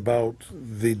discussing about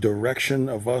the direction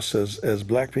of us as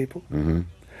black people.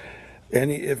 And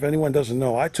if anyone doesn't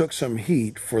know, I took some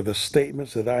heat for the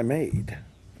statements that I made.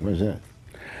 What is that?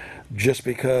 Just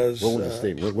because... What was the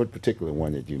statement? What particular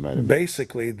one that you might have made?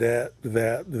 Basically, that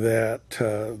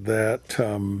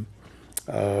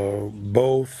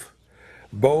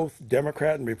both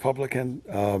Democrat and Republican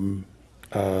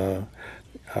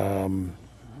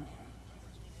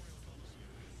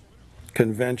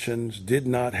conventions did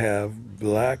not have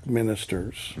black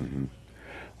ministers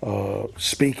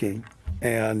speaking,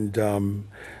 and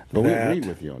but we agree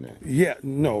with you on that. Yeah,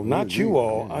 no, not you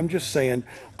all. I'm just saying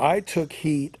I took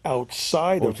heat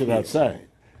outside of took here. outside.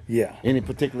 Yeah. Any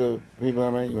particular people?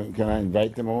 Can I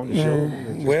invite them on the show?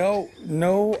 Well,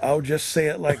 no. I'll just say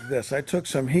it like this: I took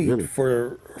some heat Really?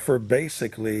 for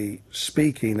basically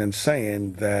speaking and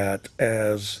saying that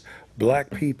as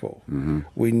black people,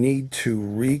 we need to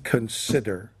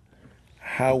reconsider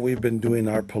how we've been doing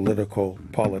our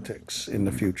politics in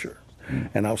the future.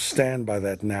 And I'll stand by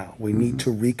that now. We need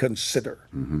to reconsider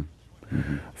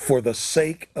for the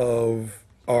sake of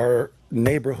our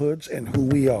neighborhoods and who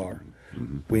we are.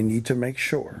 We need to make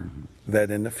sure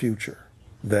that in the future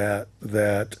that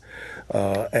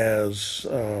as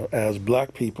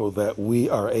black people that we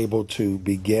are able to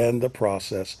begin the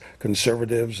process,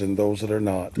 conservatives and those that are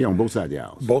not. Yeah, on both sides of the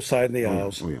aisles. Both sides of the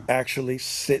aisles, yeah. actually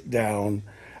sit down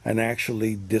and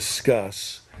actually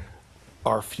discuss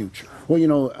our future. Well,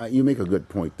 you make a good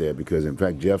point there, because in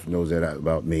fact Jeff knows that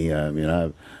about me. I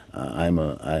mean,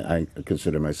 I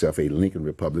consider myself a Lincoln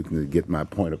Republican, to get my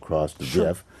point across to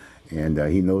Jeff, and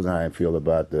he knows how I feel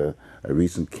about a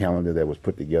recent calendar that was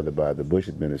put together by the Bush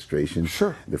administration,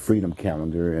 the Freedom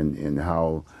Calendar, and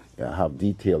how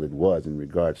detailed it was in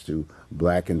regards to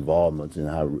black involvement, and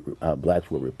how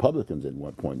blacks were Republicans at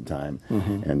one point in time,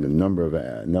 and the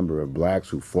number of blacks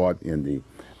who fought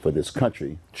for this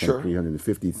country,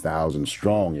 350,000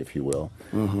 strong, if you will,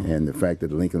 and the fact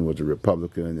that Lincoln was a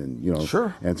Republican, and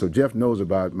and so Jeff knows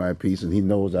about my piece, and he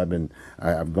knows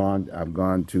I've gone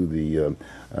to the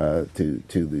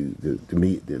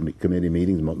committee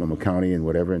meetings, Multnomah County and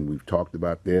whatever, and we've talked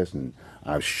about this, and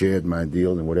I've shared my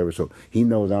deal and whatever. So he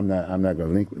knows I'm not going to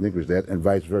relinquish that, and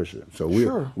vice versa. So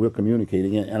we're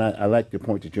communicating, and I like the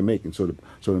point that you're making. So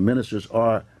the ministers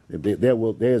are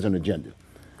there's an agenda.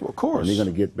 Of course. And they're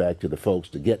going to get back to the folks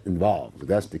to get involved.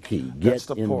 That's the key. That's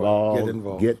the point. Get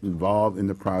involved. Get involved in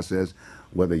the process.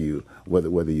 Whether you're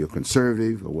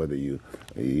conservative or whether you're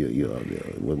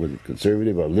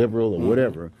conservative or liberal or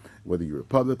whatever, whether you're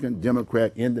Republican,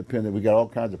 Democrat, Independent, we got all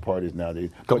kinds of parties nowadays.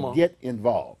 But get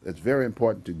involved. It's very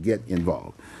important to get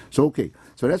involved. So okay,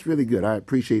 so that's really good. I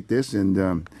appreciate this, and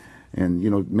you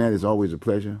know, Matt, it's always a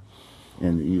pleasure.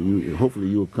 And you hopefully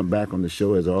you'll come back on the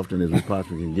show as often as we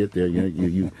possibly can get there.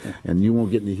 And you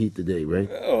won't get any heat today, right?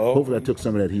 Hopefully I took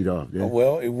some of that heat off. Yeah?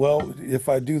 Well, if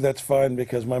I do, that's fine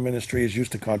because my ministry is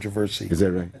used to controversy. Is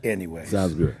that right? Anyway.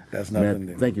 Sounds good. That's nothing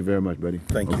Matt, thank you very much, buddy.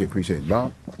 Thank you. Okay, appreciate it.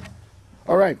 Bob?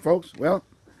 All right, folks. Well,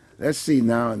 let's see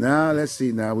now. Let's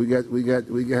see now. We got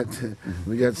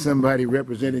somebody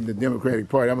representing the Democratic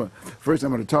Party. First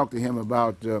I'm going to talk to him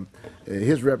about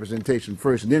his representation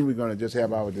first, and then we're going to just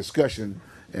have our discussion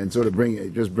and sort of bring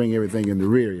everything in the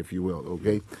rear, if you will.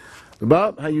 Okay.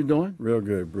 Bob, how you doing? Real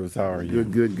good, Bruce. How are you?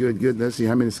 Good. Let's see,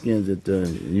 how many skins did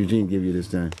Eugene give you this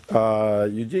time?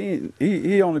 Eugene,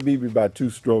 he only beat me by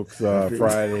 2 strokes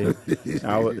Friday,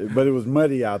 but it was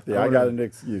muddy out there. I got an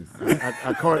excuse.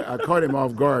 I caught him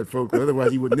off guard, folks.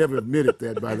 Otherwise, he would never admit it.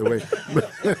 That, by the way.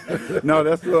 No,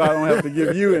 that's what I don't have to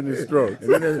give you any strokes.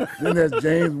 And then there's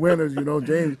James Winters. You know,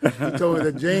 James. He told me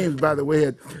that James, by the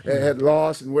way, had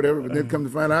lost and whatever. But then come to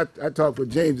find out, I talked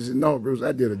with James. He said, "No, Bruce,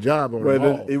 I did a job on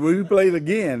him." We played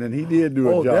again, and he did do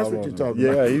a job. Oh, that's what you're talking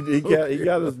about. Yeah, he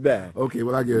got us back. Okay,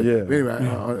 well, I get it. Yeah. Anyway,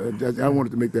 I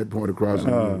wanted to make that point across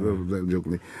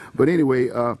jokingly. But anyway,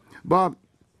 Bob,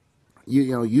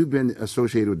 you know, you've been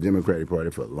associated with the Democratic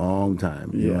Party for a long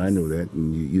time. You know, I know that,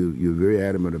 and you're very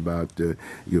adamant about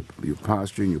your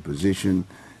posture and your position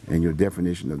and your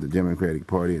definition of the Democratic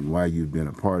Party and why you've been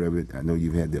a part of it. I know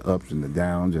you've had the ups and the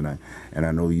downs, and I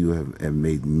know you have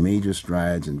made major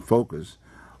strides and focus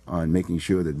on making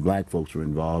sure that black folks were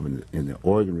involved in the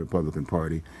Oregon Republican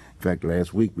Party. In fact,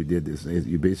 last week we did this.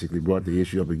 You basically brought the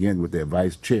issue up again with their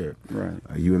vice chair, right?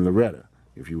 You and Loretta,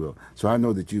 if you will. So I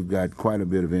know that you've got quite a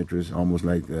bit of interest, almost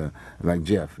like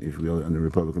Jeff, if you will, on the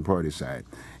Republican Party side.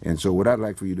 And so what I'd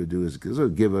like for you to do is sort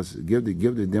of give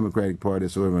the Democratic Party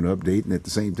sort of an update, and at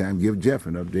the same time give Jeff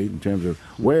an update in terms of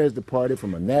where is the party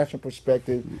from a national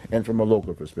perspective and from a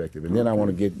local perspective. And then I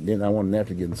want to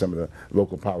naturally get in some of the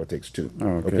local politics too.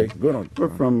 Okay, good on. We're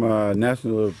from a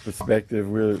national perspective.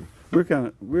 We're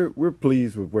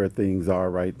pleased with where things are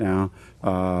right now.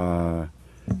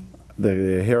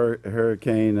 The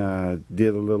hurricane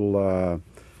did a little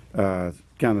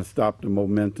kind of stopped the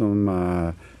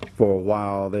momentum for a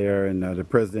while there, and the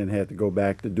president had to go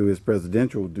back to do his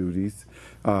presidential duties,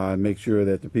 make sure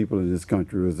that the people in this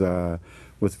country was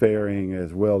faring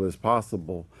as well as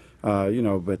possible. You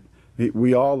know, but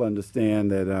we all understand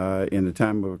that in a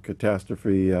time of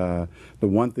catastrophe, the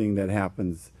one thing that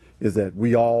happens is that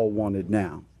we all want it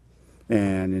now.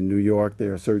 And in New York,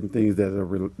 there are certain things that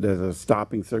are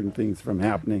stopping certain things from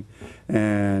happening.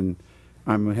 And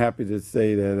I'm happy to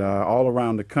say that all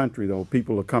around the country, though,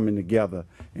 people are coming together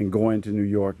and going to New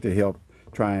York to help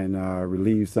try and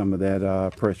relieve some of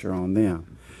that pressure on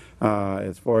them.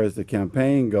 As far as the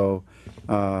campaign go,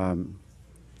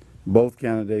 both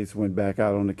candidates went back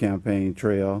out on the campaign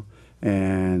trail,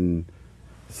 and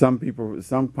some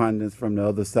pundits from the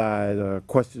other side are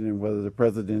questioning whether the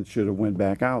president should have went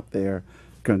back out there,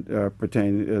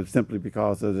 pertaining simply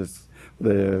because of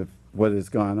what has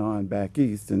gone on back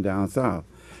east and down south.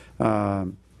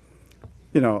 You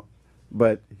know,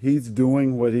 but he's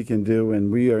doing what he can do,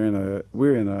 and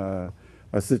we're in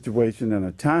a situation and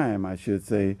a time, I should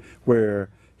say, where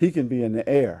he can be in the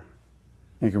air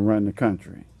and can run the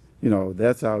country. You know,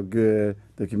 that's how good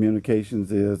the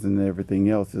communications is and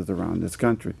everything else is around this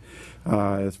country.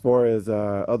 As far as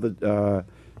you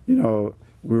know,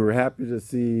 we were happy to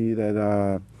see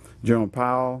that Jerome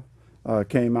Powell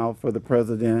came out for the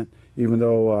president, even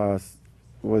though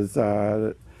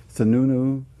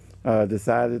Sununu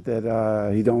decided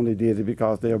that he only did it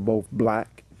because they're both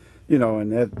black. You know,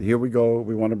 and that, here we go,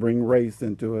 we want to bring race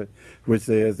into it, which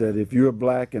says that if you're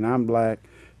black and I'm black,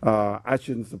 I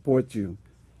shouldn't support you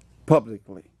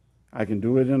publicly. I can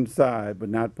do it inside, but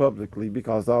not publicly,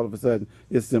 because all of a sudden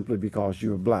it's simply because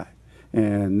you're black.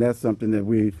 And that's something that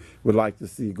we would like to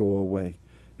see go away.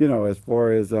 You know, as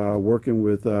far as working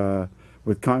with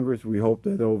Congress, we hope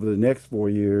that over the next 4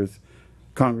 years,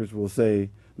 Congress will say,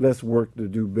 let's work to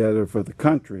do better for the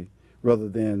country, rather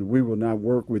than we will not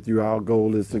work with you. Our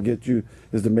goal is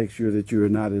to make sure that you are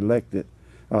not elected.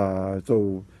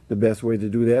 So the best way to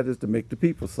do that is to make the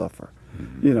people suffer.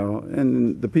 You know,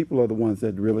 and the people are the ones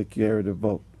that really carry the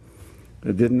vote.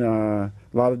 A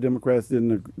lot of Democrats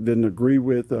didn't agree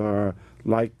with, or a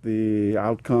like the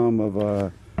outcome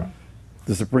of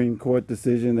the Supreme Court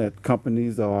decision that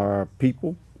companies are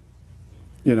people,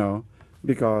 you know,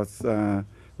 because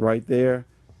right there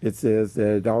it says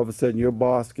that all of a sudden your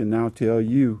boss can now tell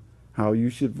you how you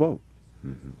should vote.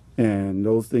 And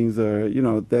those things are, you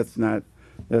know, that's not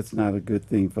a good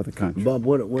thing for the country. Bob,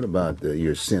 what about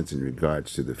your sense in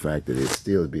regards to the fact that it's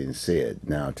still being said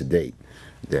now to date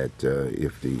that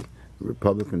if the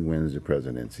Republican wins the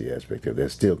presidency aspect of it,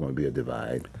 there's still going to be a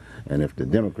divide, and if the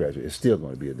Democrats, it's still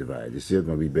going to be a divide. It's still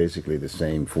going to be basically the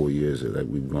same 4 years that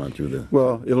we've gone through the.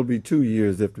 Well, it'll be 2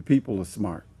 years if the people are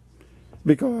smart,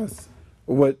 because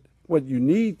what you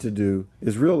need to do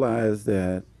is realize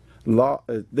that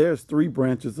there's 3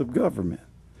 branches of government.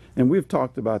 And we've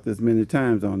talked about this many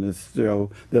times on this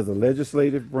show. There's a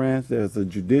legislative branch, there's a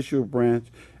judicial branch,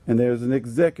 and there's an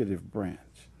executive branch.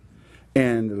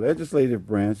 And the legislative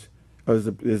branch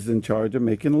is in charge of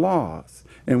making laws.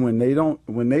 And when they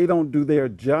don't do their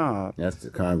job, that's the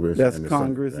Congress. That's and the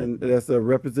Congress, Senate, right? and that's the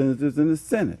representatives in the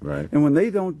Senate. Right. And when they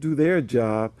don't do their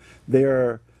job, there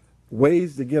are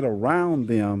ways to get around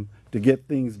them to get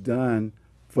things done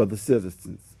for the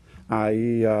citizens.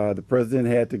 I.e., the president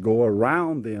had to go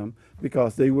around them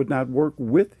because they would not work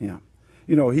with him.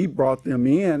 You know, he brought them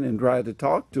in and tried to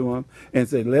talk to them and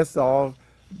said, let's all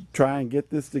try and get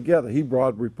this together. He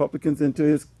brought Republicans into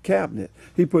his cabinet.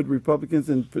 He put Republicans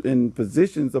in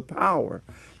positions of power,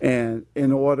 and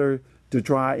in order to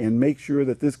try and make sure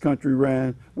that this country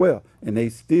ran well. And they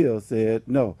still said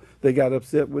no. They got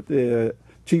upset with the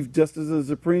Chief Justice of the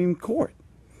Supreme Court.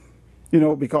 You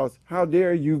know, because how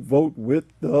dare you vote with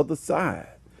the other side?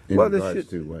 In regards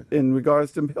to what? In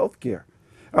regards to health care.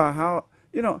 How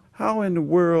in the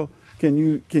world can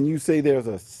you say there's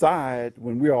a side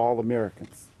when we're all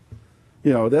Americans?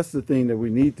 You know, that's the thing that we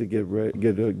need to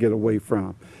get away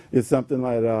from. It's something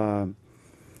like,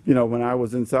 you know, when I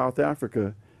was in South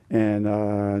Africa and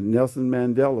Nelson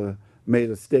Mandela made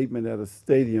a statement at a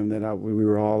stadium that we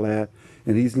were all at,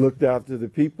 and he's looked out to the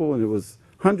people, and it was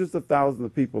hundreds of thousands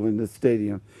of people in this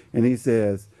stadium, and he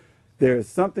says, there is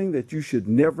something that you should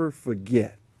never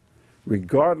forget.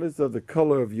 Regardless of the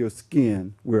color of your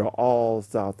skin, we're all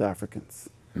South Africans.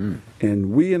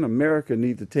 And we in America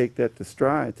need to take that to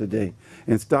stride today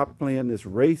and stop playing this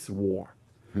race war.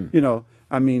 You know,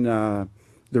 I mean, the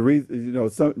reason, you know,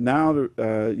 so now,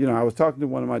 you know, I was talking to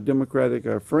one of my Democratic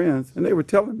friends, and they were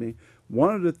telling me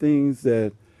one of the things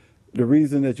that the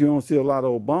reason that you don't see a lot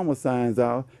of Obama signs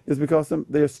out is because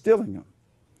they're stealing them.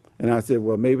 And I said,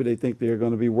 well, maybe they think they're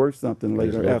going to be worth something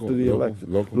later after the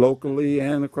election, locally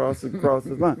and across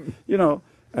the line. You know,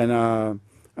 and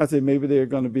I said maybe they're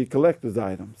going to be collector's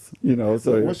items. You know,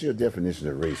 so what's your definition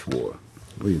of race war?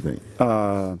 What do you think?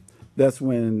 That's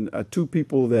when 2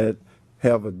 people that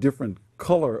have a different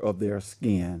color of their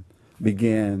skin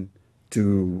begin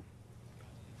to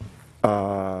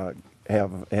have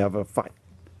a fight.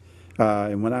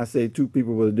 And when I say 2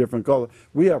 people with a different color,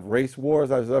 we have race wars,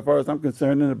 as far as I'm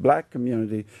concerned, in the black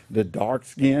community, the dark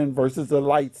skin versus the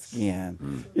light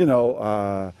skin. You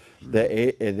know,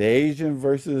 the Asian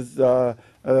versus the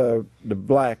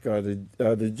black or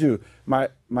the Jew.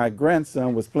 My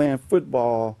grandson was playing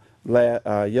football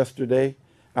yesterday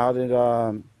out at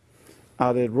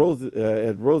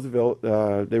Roosevelt.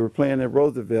 They were playing at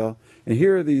Roosevelt, and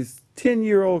here are these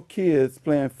 10-year-old kids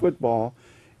playing football.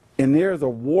 And there's a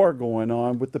war going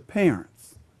on with the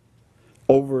parents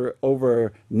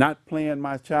over not playing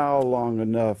my child long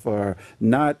enough, or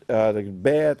not the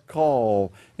bad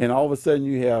call. And all of a sudden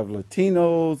you have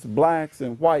Latinos, blacks,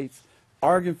 and whites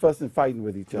arguing, fussing, fighting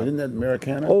with each other. Isn't that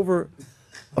Americana? Over.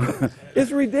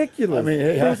 It's ridiculous. I mean,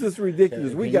 this is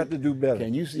ridiculous. We got to do better.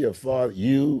 Can you see a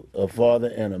father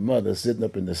and a mother sitting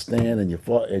up in the stand, and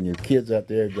your kids out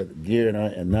there got gear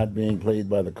and not being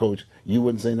played by the coach? You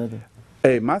wouldn't say nothing?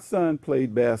 Hey, my son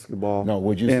played basketball. No,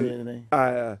 would you say anything?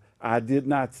 I did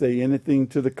not say anything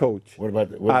to the coach.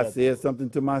 I said something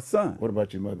to my son. What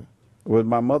about your mother? What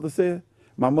my mother said?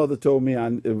 My mother told me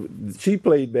she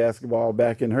played basketball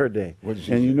back in her day. What did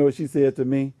she and say? You know what she said to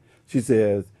me? She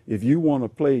says, if you want to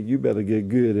play, you better get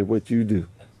good at what you do.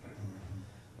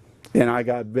 And I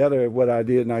got better at what I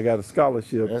did, and I got a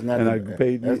scholarship. That's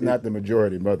not the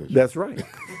majority mothers. That's right.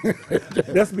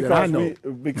 That's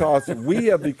because we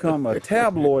have become a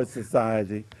tabloid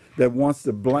society that wants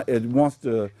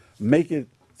to make it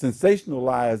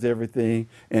sensationalize everything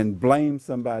and blame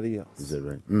somebody else. Is that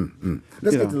right?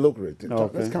 Let's get to the local race.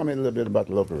 Okay. Let's comment a little bit about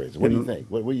the local race. What do you think?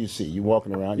 What do you see? You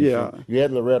walking around. You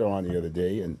had Loretta on the other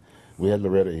day, and we had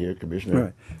Loretta here, Commissioner.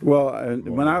 Right. Well,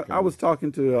 when I was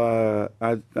talking to,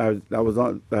 I was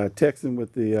on texting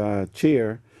with the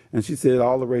chair, and she said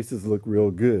all the races look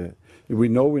real good. We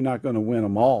know we're not going to win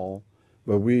them all,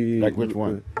 but we Like which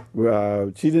one?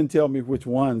 She didn't tell me which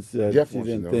ones Jeff she wants to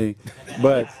didn't know. think,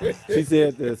 but she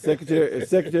said the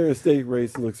Secretary of State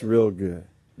race looks real good.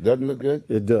 Doesn't look good?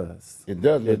 It does. It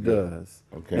does look It good. does.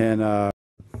 Okay. And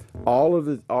all of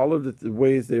the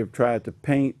ways they've tried to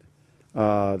paint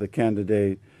the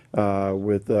candidate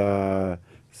with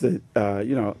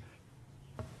you know,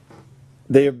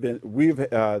 they have been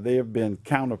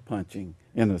counterpunching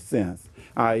in a sense,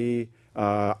 i.e.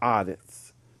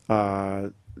 Audits.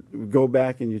 Go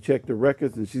back and you check the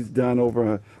records, and she's done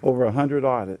over 100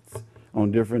 audits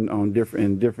in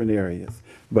different areas.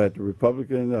 But the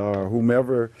Republican or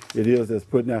whomever it is that's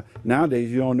putting out, nowadays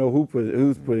you don't know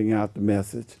who's putting out the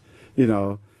message, you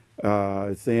know,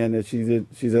 saying that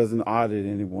she doesn't audit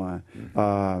anyone.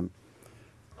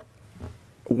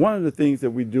 One of the things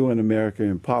that we do in America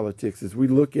in politics is we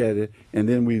look at it and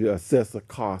then we assess a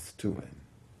cost to it.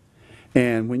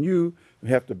 And when you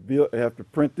have to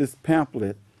print this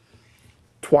pamphlet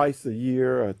twice a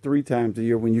year or 3 times a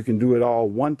year, when you can do it all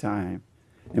one time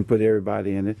and put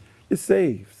everybody in it, it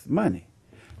saves money.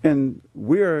 And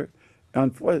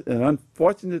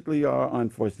unfortunately or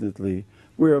unfortunately,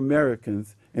 we're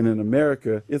Americans, and in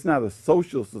America, it's not a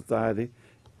social society,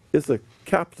 it's a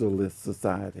capitalist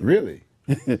society. Really?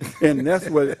 And that's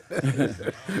what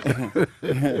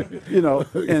you know,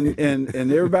 and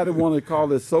everybody want to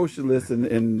call it socialist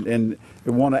and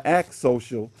want to act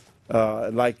social,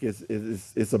 like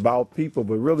it's about people,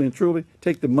 but really and truly,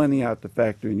 take the money out the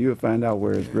factory and you'll find out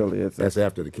where it really is. That's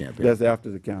after the campaign. That's after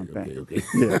the campaign. Okay.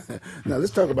 Yes. Now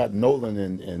let's talk about Nolan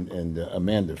and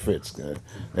Amanda Fritz.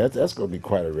 That's going to be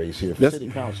quite a race here for city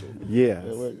council. Yes.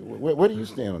 Where do you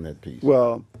stand on that piece?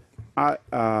 Well, I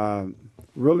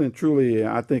really and truly,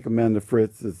 I think Amanda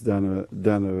Fritz has done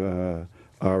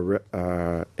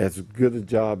as good a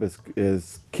job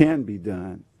as can be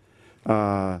done.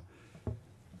 One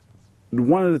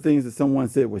of the things that someone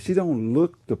said was, she don't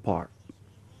look the part,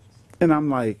 and I'm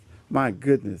like, my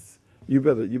goodness, you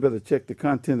better check the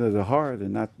content of the heart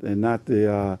and not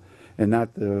the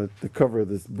cover of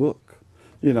this book.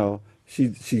 You know,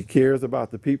 she cares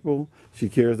about the people, she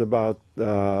cares about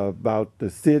the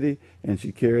city, and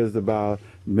she cares about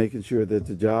making sure that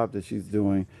the job that she's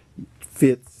doing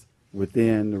fits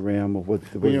within the realm of what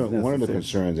Well, you know, necessary. one of the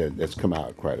concerns that's come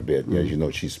out quite a bit, as you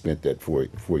know, she spent that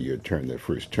four-year term, that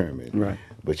first term, Right.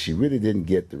 But she really didn't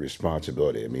get the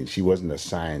responsibility. I mean, she wasn't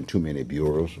assigned too many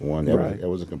bureaus. One, that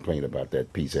was a complaint about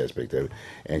that peace aspect of it,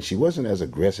 and she wasn't as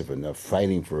aggressive enough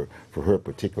fighting for her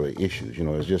particular issues. You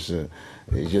know, it's just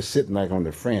sitting like on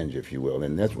the fringe, if you will,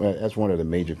 and that's one of the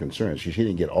major concerns. She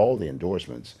didn't get all the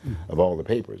endorsements of all the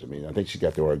papers. I mean, I think she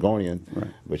got the Oregonian,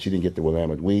 but she didn't get the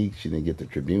Willamette Week. She didn't get the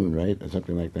Tribune, right, or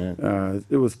something like that.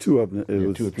 It was 2 of them. It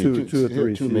was two or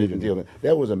three. Two major deals.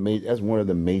 That's one of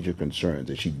the major concerns,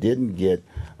 that she didn't get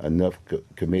enough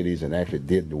committees and actually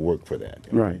did the work for that.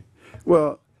 Right.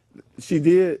 Well, she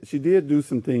did do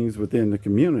some things within the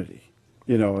community.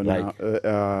 You know, Like?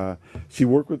 she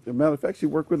worked with. As a matter of fact, she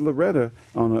worked with Loretta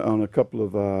on a couple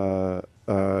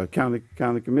of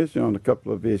county commission on a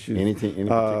couple of issues. Any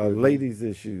particular ladies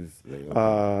issues.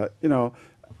 Okay. You know,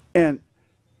 and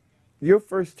your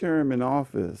first term in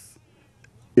office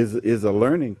is a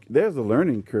learning. There's a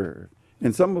learning curve.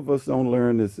 And some of us don't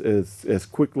learn as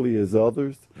quickly as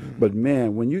others. But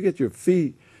man, when you get your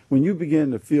feet, when you begin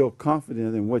to feel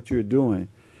confident in what you're doing,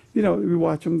 you know, you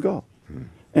watch them go.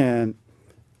 And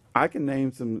I can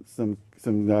name some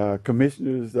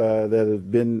commissioners that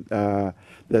have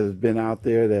been out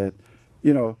there that,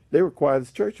 you know, they were quiet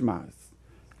as church mice.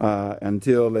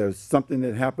 Until there's something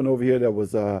that happened over here that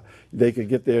was they could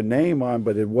get their name on,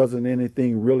 but it wasn't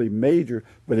anything really major,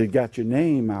 but it got your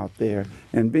name out there,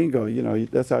 and bingo, you know,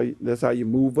 that's how you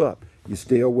move up. You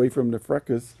stay away from the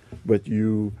fracas, but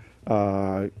you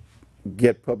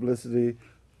get publicity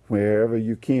wherever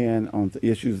you can on the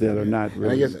issues that are not really.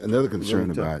 And I guess another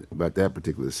concern really about that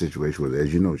particular situation was,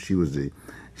 as you know, she's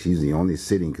the only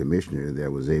sitting commissioner that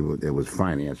was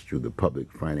financed through the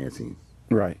public financing.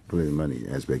 Right. Putting the money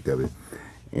aspect of it.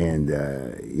 And,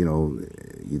 you know,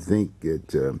 you think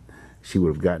that she would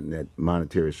have gotten that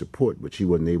monetary support, but she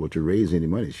wasn't able to raise any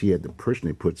money. She had to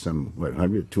personally put some,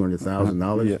 $100,000,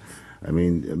 $200,000? Yeah. I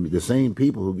mean, the same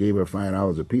people who gave her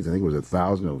 $5 a piece, I think it was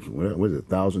 1,000, or what was it,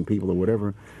 1,000 people or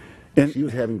whatever, and she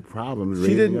was having problems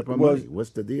raising up her money.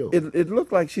 What's the deal? It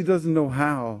looked like she doesn't know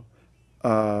how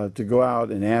to go out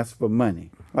and ask for money.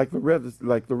 Like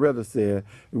Loretta said,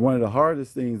 one of the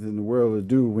hardest things in the world to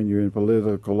do when you're in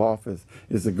political office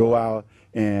is to go out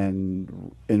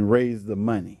and raise the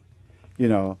money, you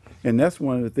know. And that's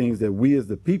one of the things that we as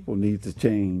the people need to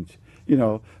change, you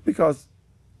know, because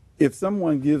if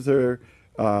someone gives her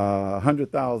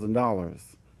 $100,000,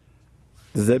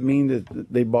 does that mean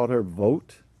that they bought her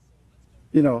vote?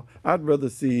 You know, I'd rather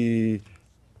see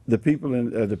the people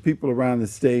around the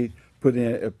state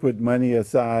put money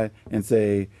aside and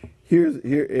say,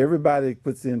 here everybody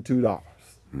puts in $2,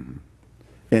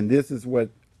 and this is what,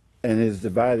 and it's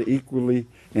divided equally,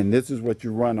 and this is what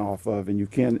you run off of, and you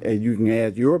can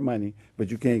add your money,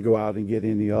 but you can't go out and get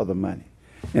any other money,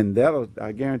 and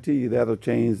I guarantee you that'll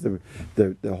change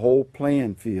the whole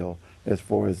playing field as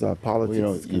far as politics.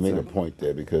 Well, is you make a concerned. point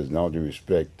there, because in all due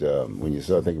respect, when you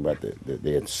start thinking about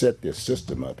they had set this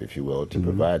system up, if you will, to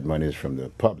provide monies from the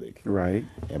public. Right.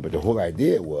 But the whole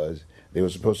idea was they were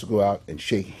supposed to go out and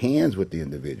shake hands with the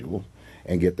individual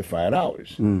and get the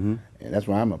 $5. And that's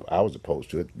why I was opposed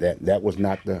to it. That was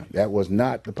not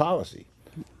the policy.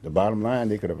 The bottom line,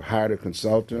 they could have hired a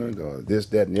consultant or this,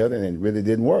 that, and the other, and it really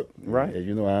didn't work. Right. As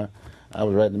you know, I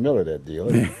was right in the middle of that deal.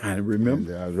 I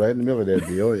remember. And I was right in the middle of that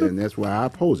deal, and that's why I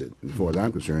oppose it, as far as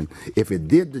I'm concerned. If it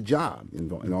did the job,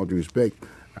 in all due respect,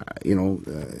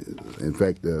 in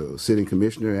fact, the sitting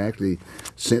commissioner actually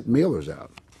sent mailers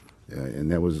out.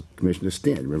 And that was Commissioner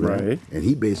Stent, remember Right. that? And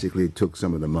he basically took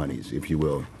some of the monies, if you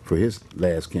will, for his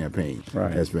last campaign.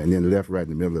 Right. And then left right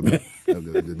in the middle of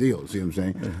the deal, see what I'm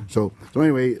saying? So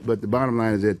anyway, but the bottom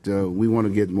line is that we want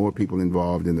to get more people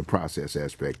involved in the process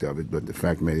aspect of it. But the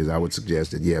fact is, I would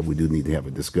suggest that, yeah, we do need to have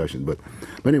a discussion. But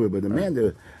anyway, but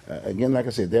Amanda, again, like I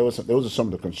said, those are some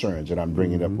of the concerns that I'm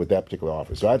bringing up with that particular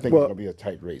office. So I think it's going to be a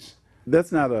tight race.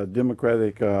 That's not a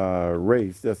Democratic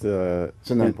race. That's It's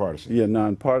a nonpartisan. Yeah,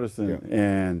 nonpartisan, Yeah.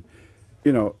 and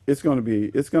it's going to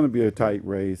be a tight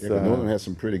race. Yeah, 'cause Northern has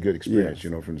some pretty good experience,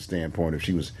 yes. from the standpoint of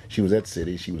she was at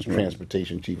city, she was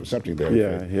transportation chief or something there.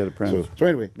 Yeah, head of So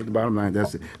anyway, but the bottom line,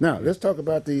 that's it. Now let's talk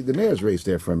about the mayor's race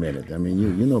there for a minute. I mean,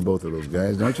 you know both of those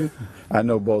guys, don't you? I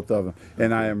know both of them,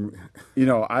 and I am,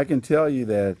 I can tell you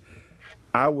that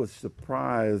I was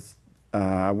surprised.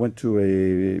 I went to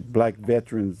a Black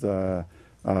Veterans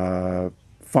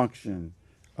function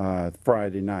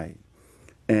Friday night,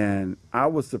 and I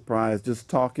was surprised just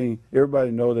talking.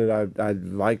 Everybody know that I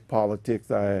like politics.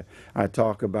 I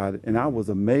talk about it, and I was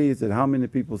amazed at how many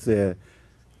people said,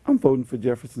 "I'm voting for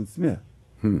Jefferson Smith."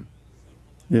 And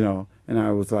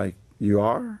I was like, "You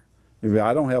are?"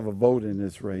 I don't have a vote in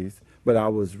this race, but I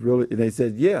was really. And they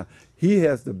said, "Yeah, he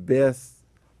has the best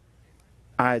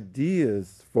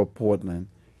ideas for Portland,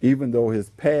 even though his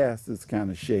past is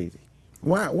kind of shady."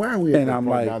 Why are we at And that I'm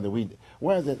point like- now that we?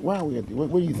 Why is that? Why are we?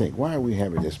 What do you think? Why are we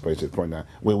having this place at the point now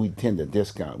where we tend to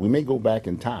discount? We may go back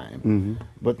in time,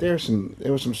 but there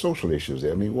were some social issues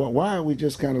there. I mean, why are we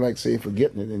just kind of like say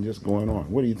forgetting it and just going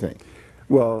on? What do you think?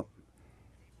 Well,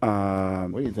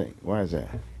 What do you think? Why is that?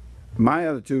 my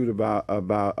attitude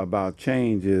about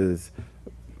change is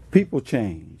people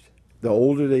change. The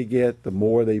older they get, the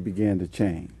more they begin to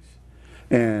change.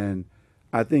 And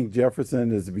I think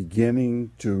Jefferson is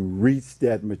beginning to reach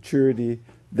that maturity,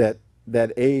 that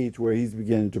age where he's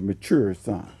beginning to mature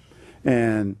some.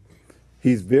 And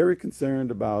he's very concerned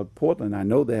about Portland. I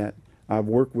know that. I've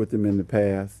worked with him in the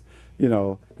past.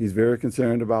 He's very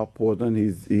concerned about Portland.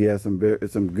 He has some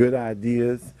good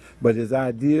ideas, but his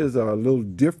ideas are a little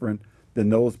different than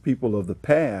those people of the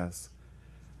past,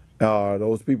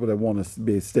 those people that want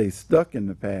to stay stuck in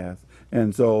the past.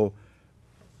 And so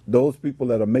those people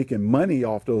that are making money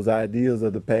off those ideas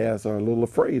of the past are a little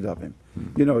afraid of him.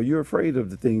 You're afraid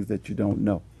of the things that you don't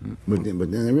know. But then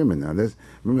remember now.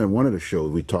 Remember one of the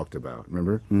shows we talked about.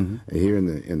 Remember here in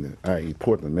the i.e.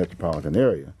 Portland metropolitan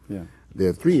area. Yeah. There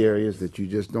are 3 areas that you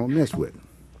just don't mess with: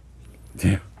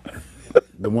 Yeah.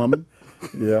 the woman,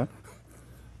 Yeah.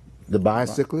 the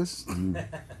bicyclist, and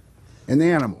the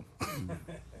animal.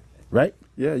 Right?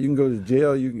 Yeah, you can go to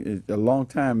jail. A long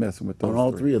time messing with those. On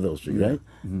all 3 of those 3, right?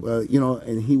 Well,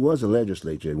 and he was a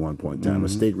legislator at one point in time, a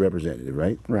state representative,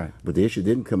 right? Right. But the issue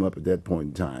didn't come up at that point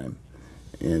in time.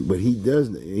 But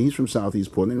he's from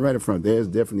Southeast Portland, and right up front, there's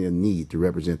definitely a need to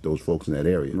represent those folks in that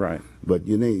area. Right. But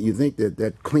you think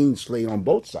that clean slate on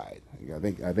both sides.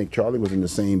 I think Charlie was in the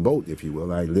same boat, if you will,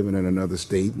 like living in another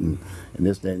state and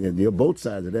this, that, and both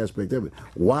sides of that aspect of it.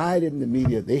 Why didn't the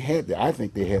media, I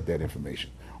think they had that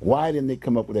information. Why didn't they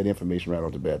come up with that information right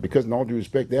off the bat? Because in all due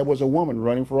respect, there was a woman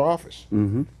running for office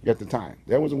at the time.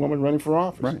 There was a woman running for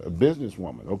office, Right. a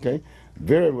businesswoman, okay?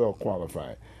 Very well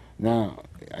qualified. Now,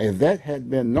 if that had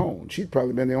been known, she'd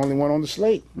probably been the only one on the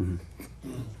slate.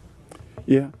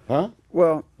 Yeah. Huh?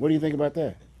 Well, What do you think about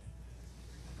that?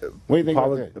 What do you think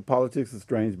about that? politics is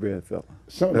strange bread, fella.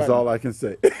 Somebody- That's all I can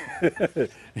say.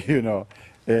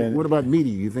 And what about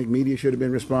media? You think media should have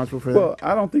been responsible for that? well,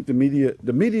 I don't think the media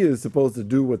is supposed to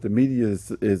do what the media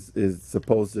is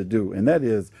supposed to do, and that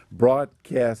is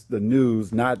broadcast the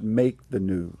news, not make the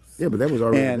news. Yeah, but that was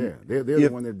already And there. They're the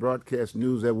one that broadcast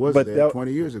news that was there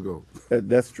 20 years ago.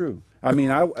 That's true. I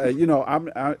mean,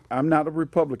 I'm not a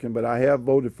Republican, but I have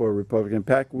voted for a Republican.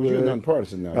 Packwood. You're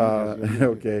nonpartisan now.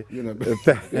 Okay. You know.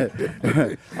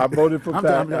 I voted for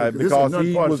Pat because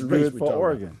he was good for about.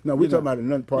 Oregon. No, we're talking about a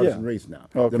nonpartisan race now.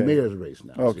 Okay. The mayor's race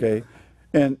now. Okay. See?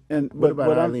 And what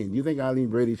about Eileen? Do you think Eileen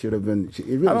Brady should have been?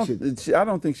 I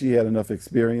don't think she had enough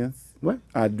experience. What?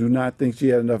 I do not think she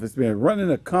had enough experience.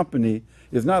 Running a company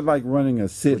is not like running a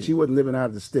city. But she wasn't living out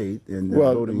of the state and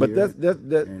voting but here.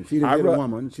 that And she didn't hit a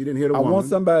woman. She didn't hit a woman. I want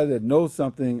somebody that knows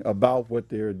something about what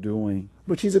they're doing.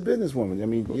 But she's a businesswoman. I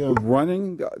mean, you know,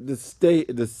 Running the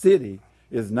city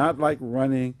is not like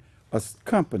running a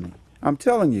company. I'm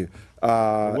telling you.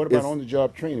 what about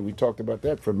on-the-job training? We talked about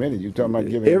that for a minute. You're talking about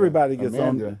giving everybody gets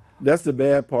Amanda, on. That's the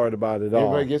bad part about it all.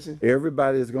 Everybody gets it?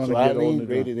 Everybody is going to So get Eileen on the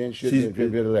Brady then shouldn't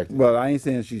have been elected. Well, I ain't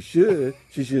saying she should.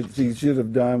 She should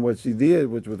have done what she did,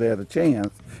 which was had a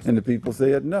chance, and the people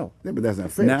said no. Yeah, but that's not a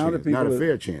fair Now chance. the people Not a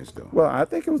fair chance, though. Well, I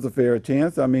think it was a fair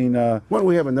chance. I mean, Why don't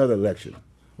we have another election?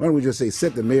 Why don't we just say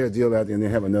set the mayor's deal out there and then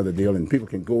have another deal and people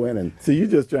can go in and... see, you're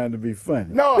just trying to be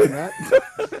funny. No, I'm not.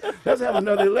 Let's have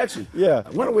another election. Yeah.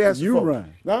 Why don't we ask You folks?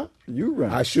 run. Huh? You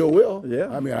run. I sure will. Yeah.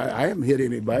 I mean, I haven't hit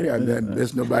anybody.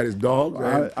 That's nobody's dog.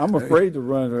 I'm afraid to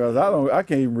run because I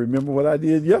can't even remember what I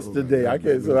did yesterday. I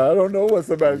can't. So I don't know what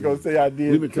somebody's going to say I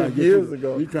did We've been trying to get years you,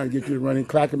 ago. We're trying to get you to run in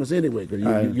Clackamas anyway,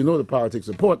 because you know the politics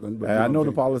of Portland. But I know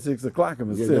the politics of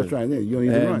Clackamas Yeah, City. that's right. You don't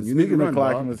need to And run. You need to speaking run, of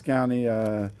Bob. Clackamas County,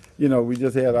 we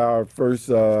just had our first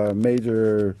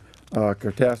major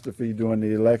catastrophe during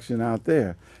the election out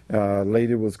there.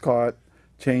 Lady was caught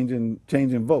changing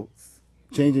votes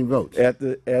Changing votes. at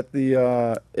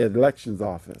the elections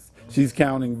office. She's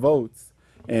counting votes,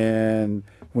 and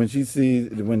when she sees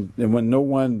when no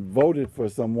one voted for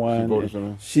someone, She voted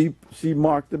someone? she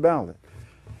marked the ballot.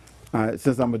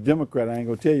 Since I'm a Democrat, I ain't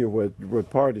gonna tell you what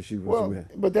party she was Well, with.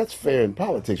 but that's fair in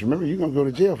politics. Remember, you're going to go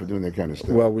to jail for doing that kind of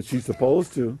stuff. Well, was she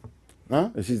supposed to? Huh?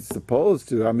 She's supposed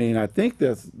to. I mean, I think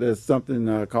there's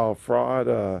something called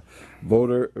fraud.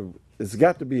 Voter. It's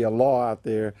got to be a law out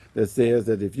there that says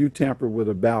that if you tamper with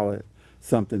a ballot,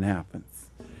 something happens.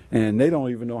 And they don't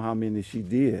even know how many she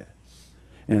did.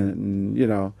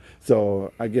 And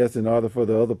so I guess in order for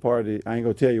the other party, I ain't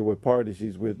gonna tell you what party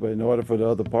she's with, but in order for the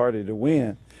other party to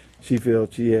win, she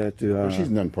felt she had to. Well, she's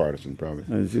nonpartisan, probably.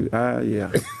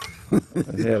 Yeah.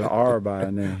 It had an R by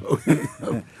her name.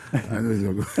 I know he's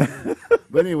gonna go.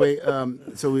 But anyway,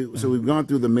 so we've gone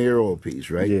through the mayoral piece,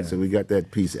 right? Yeah. So we got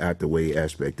that piece out the way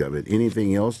aspect of it.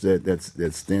 Anything else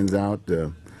that stands out?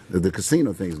 The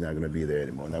casino thing's not going to be there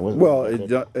anymore. Now, Well,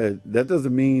 that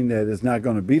doesn't mean that it's not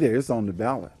going to be there. It's on the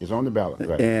ballot. it's on the ballot,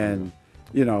 right? And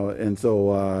and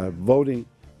so voting,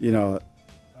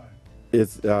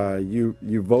 it's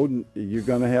you voting. You're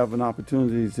going to have an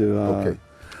opportunity to. Okay.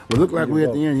 Well, look like we're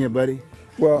at the end here, buddy.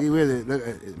 Well-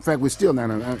 in fact, we're still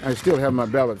not. I still have my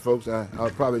ballot, folks. I'll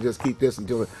probably just keep this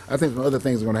until I think some other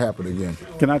things are going to happen again.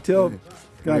 Can I tell?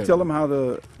 Yeah. I tell them how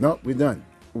to? No, we're done.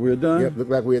 We're done. Yep. Look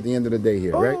like we're at the end of the day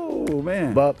here, right? Oh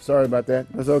man, Bob, sorry about that.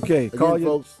 that's okay. Again, Call your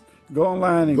folks. Go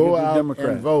online and Go get the out Democrat.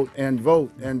 and vote and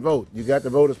vote and vote. You got the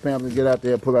voters pamphlet. Get out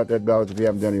there, pull out that ballot if you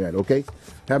haven't done it yet. Okay.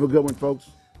 Have a good one, folks.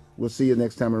 We'll see you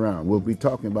next time around. We'll be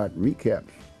talking about recaps.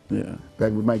 Yeah. In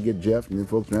fact, we might get Jeff and then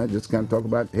folks around just kind of talk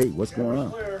about, hey, what's going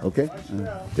on? Okay?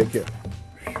 Take care.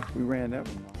 We ran that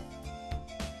one.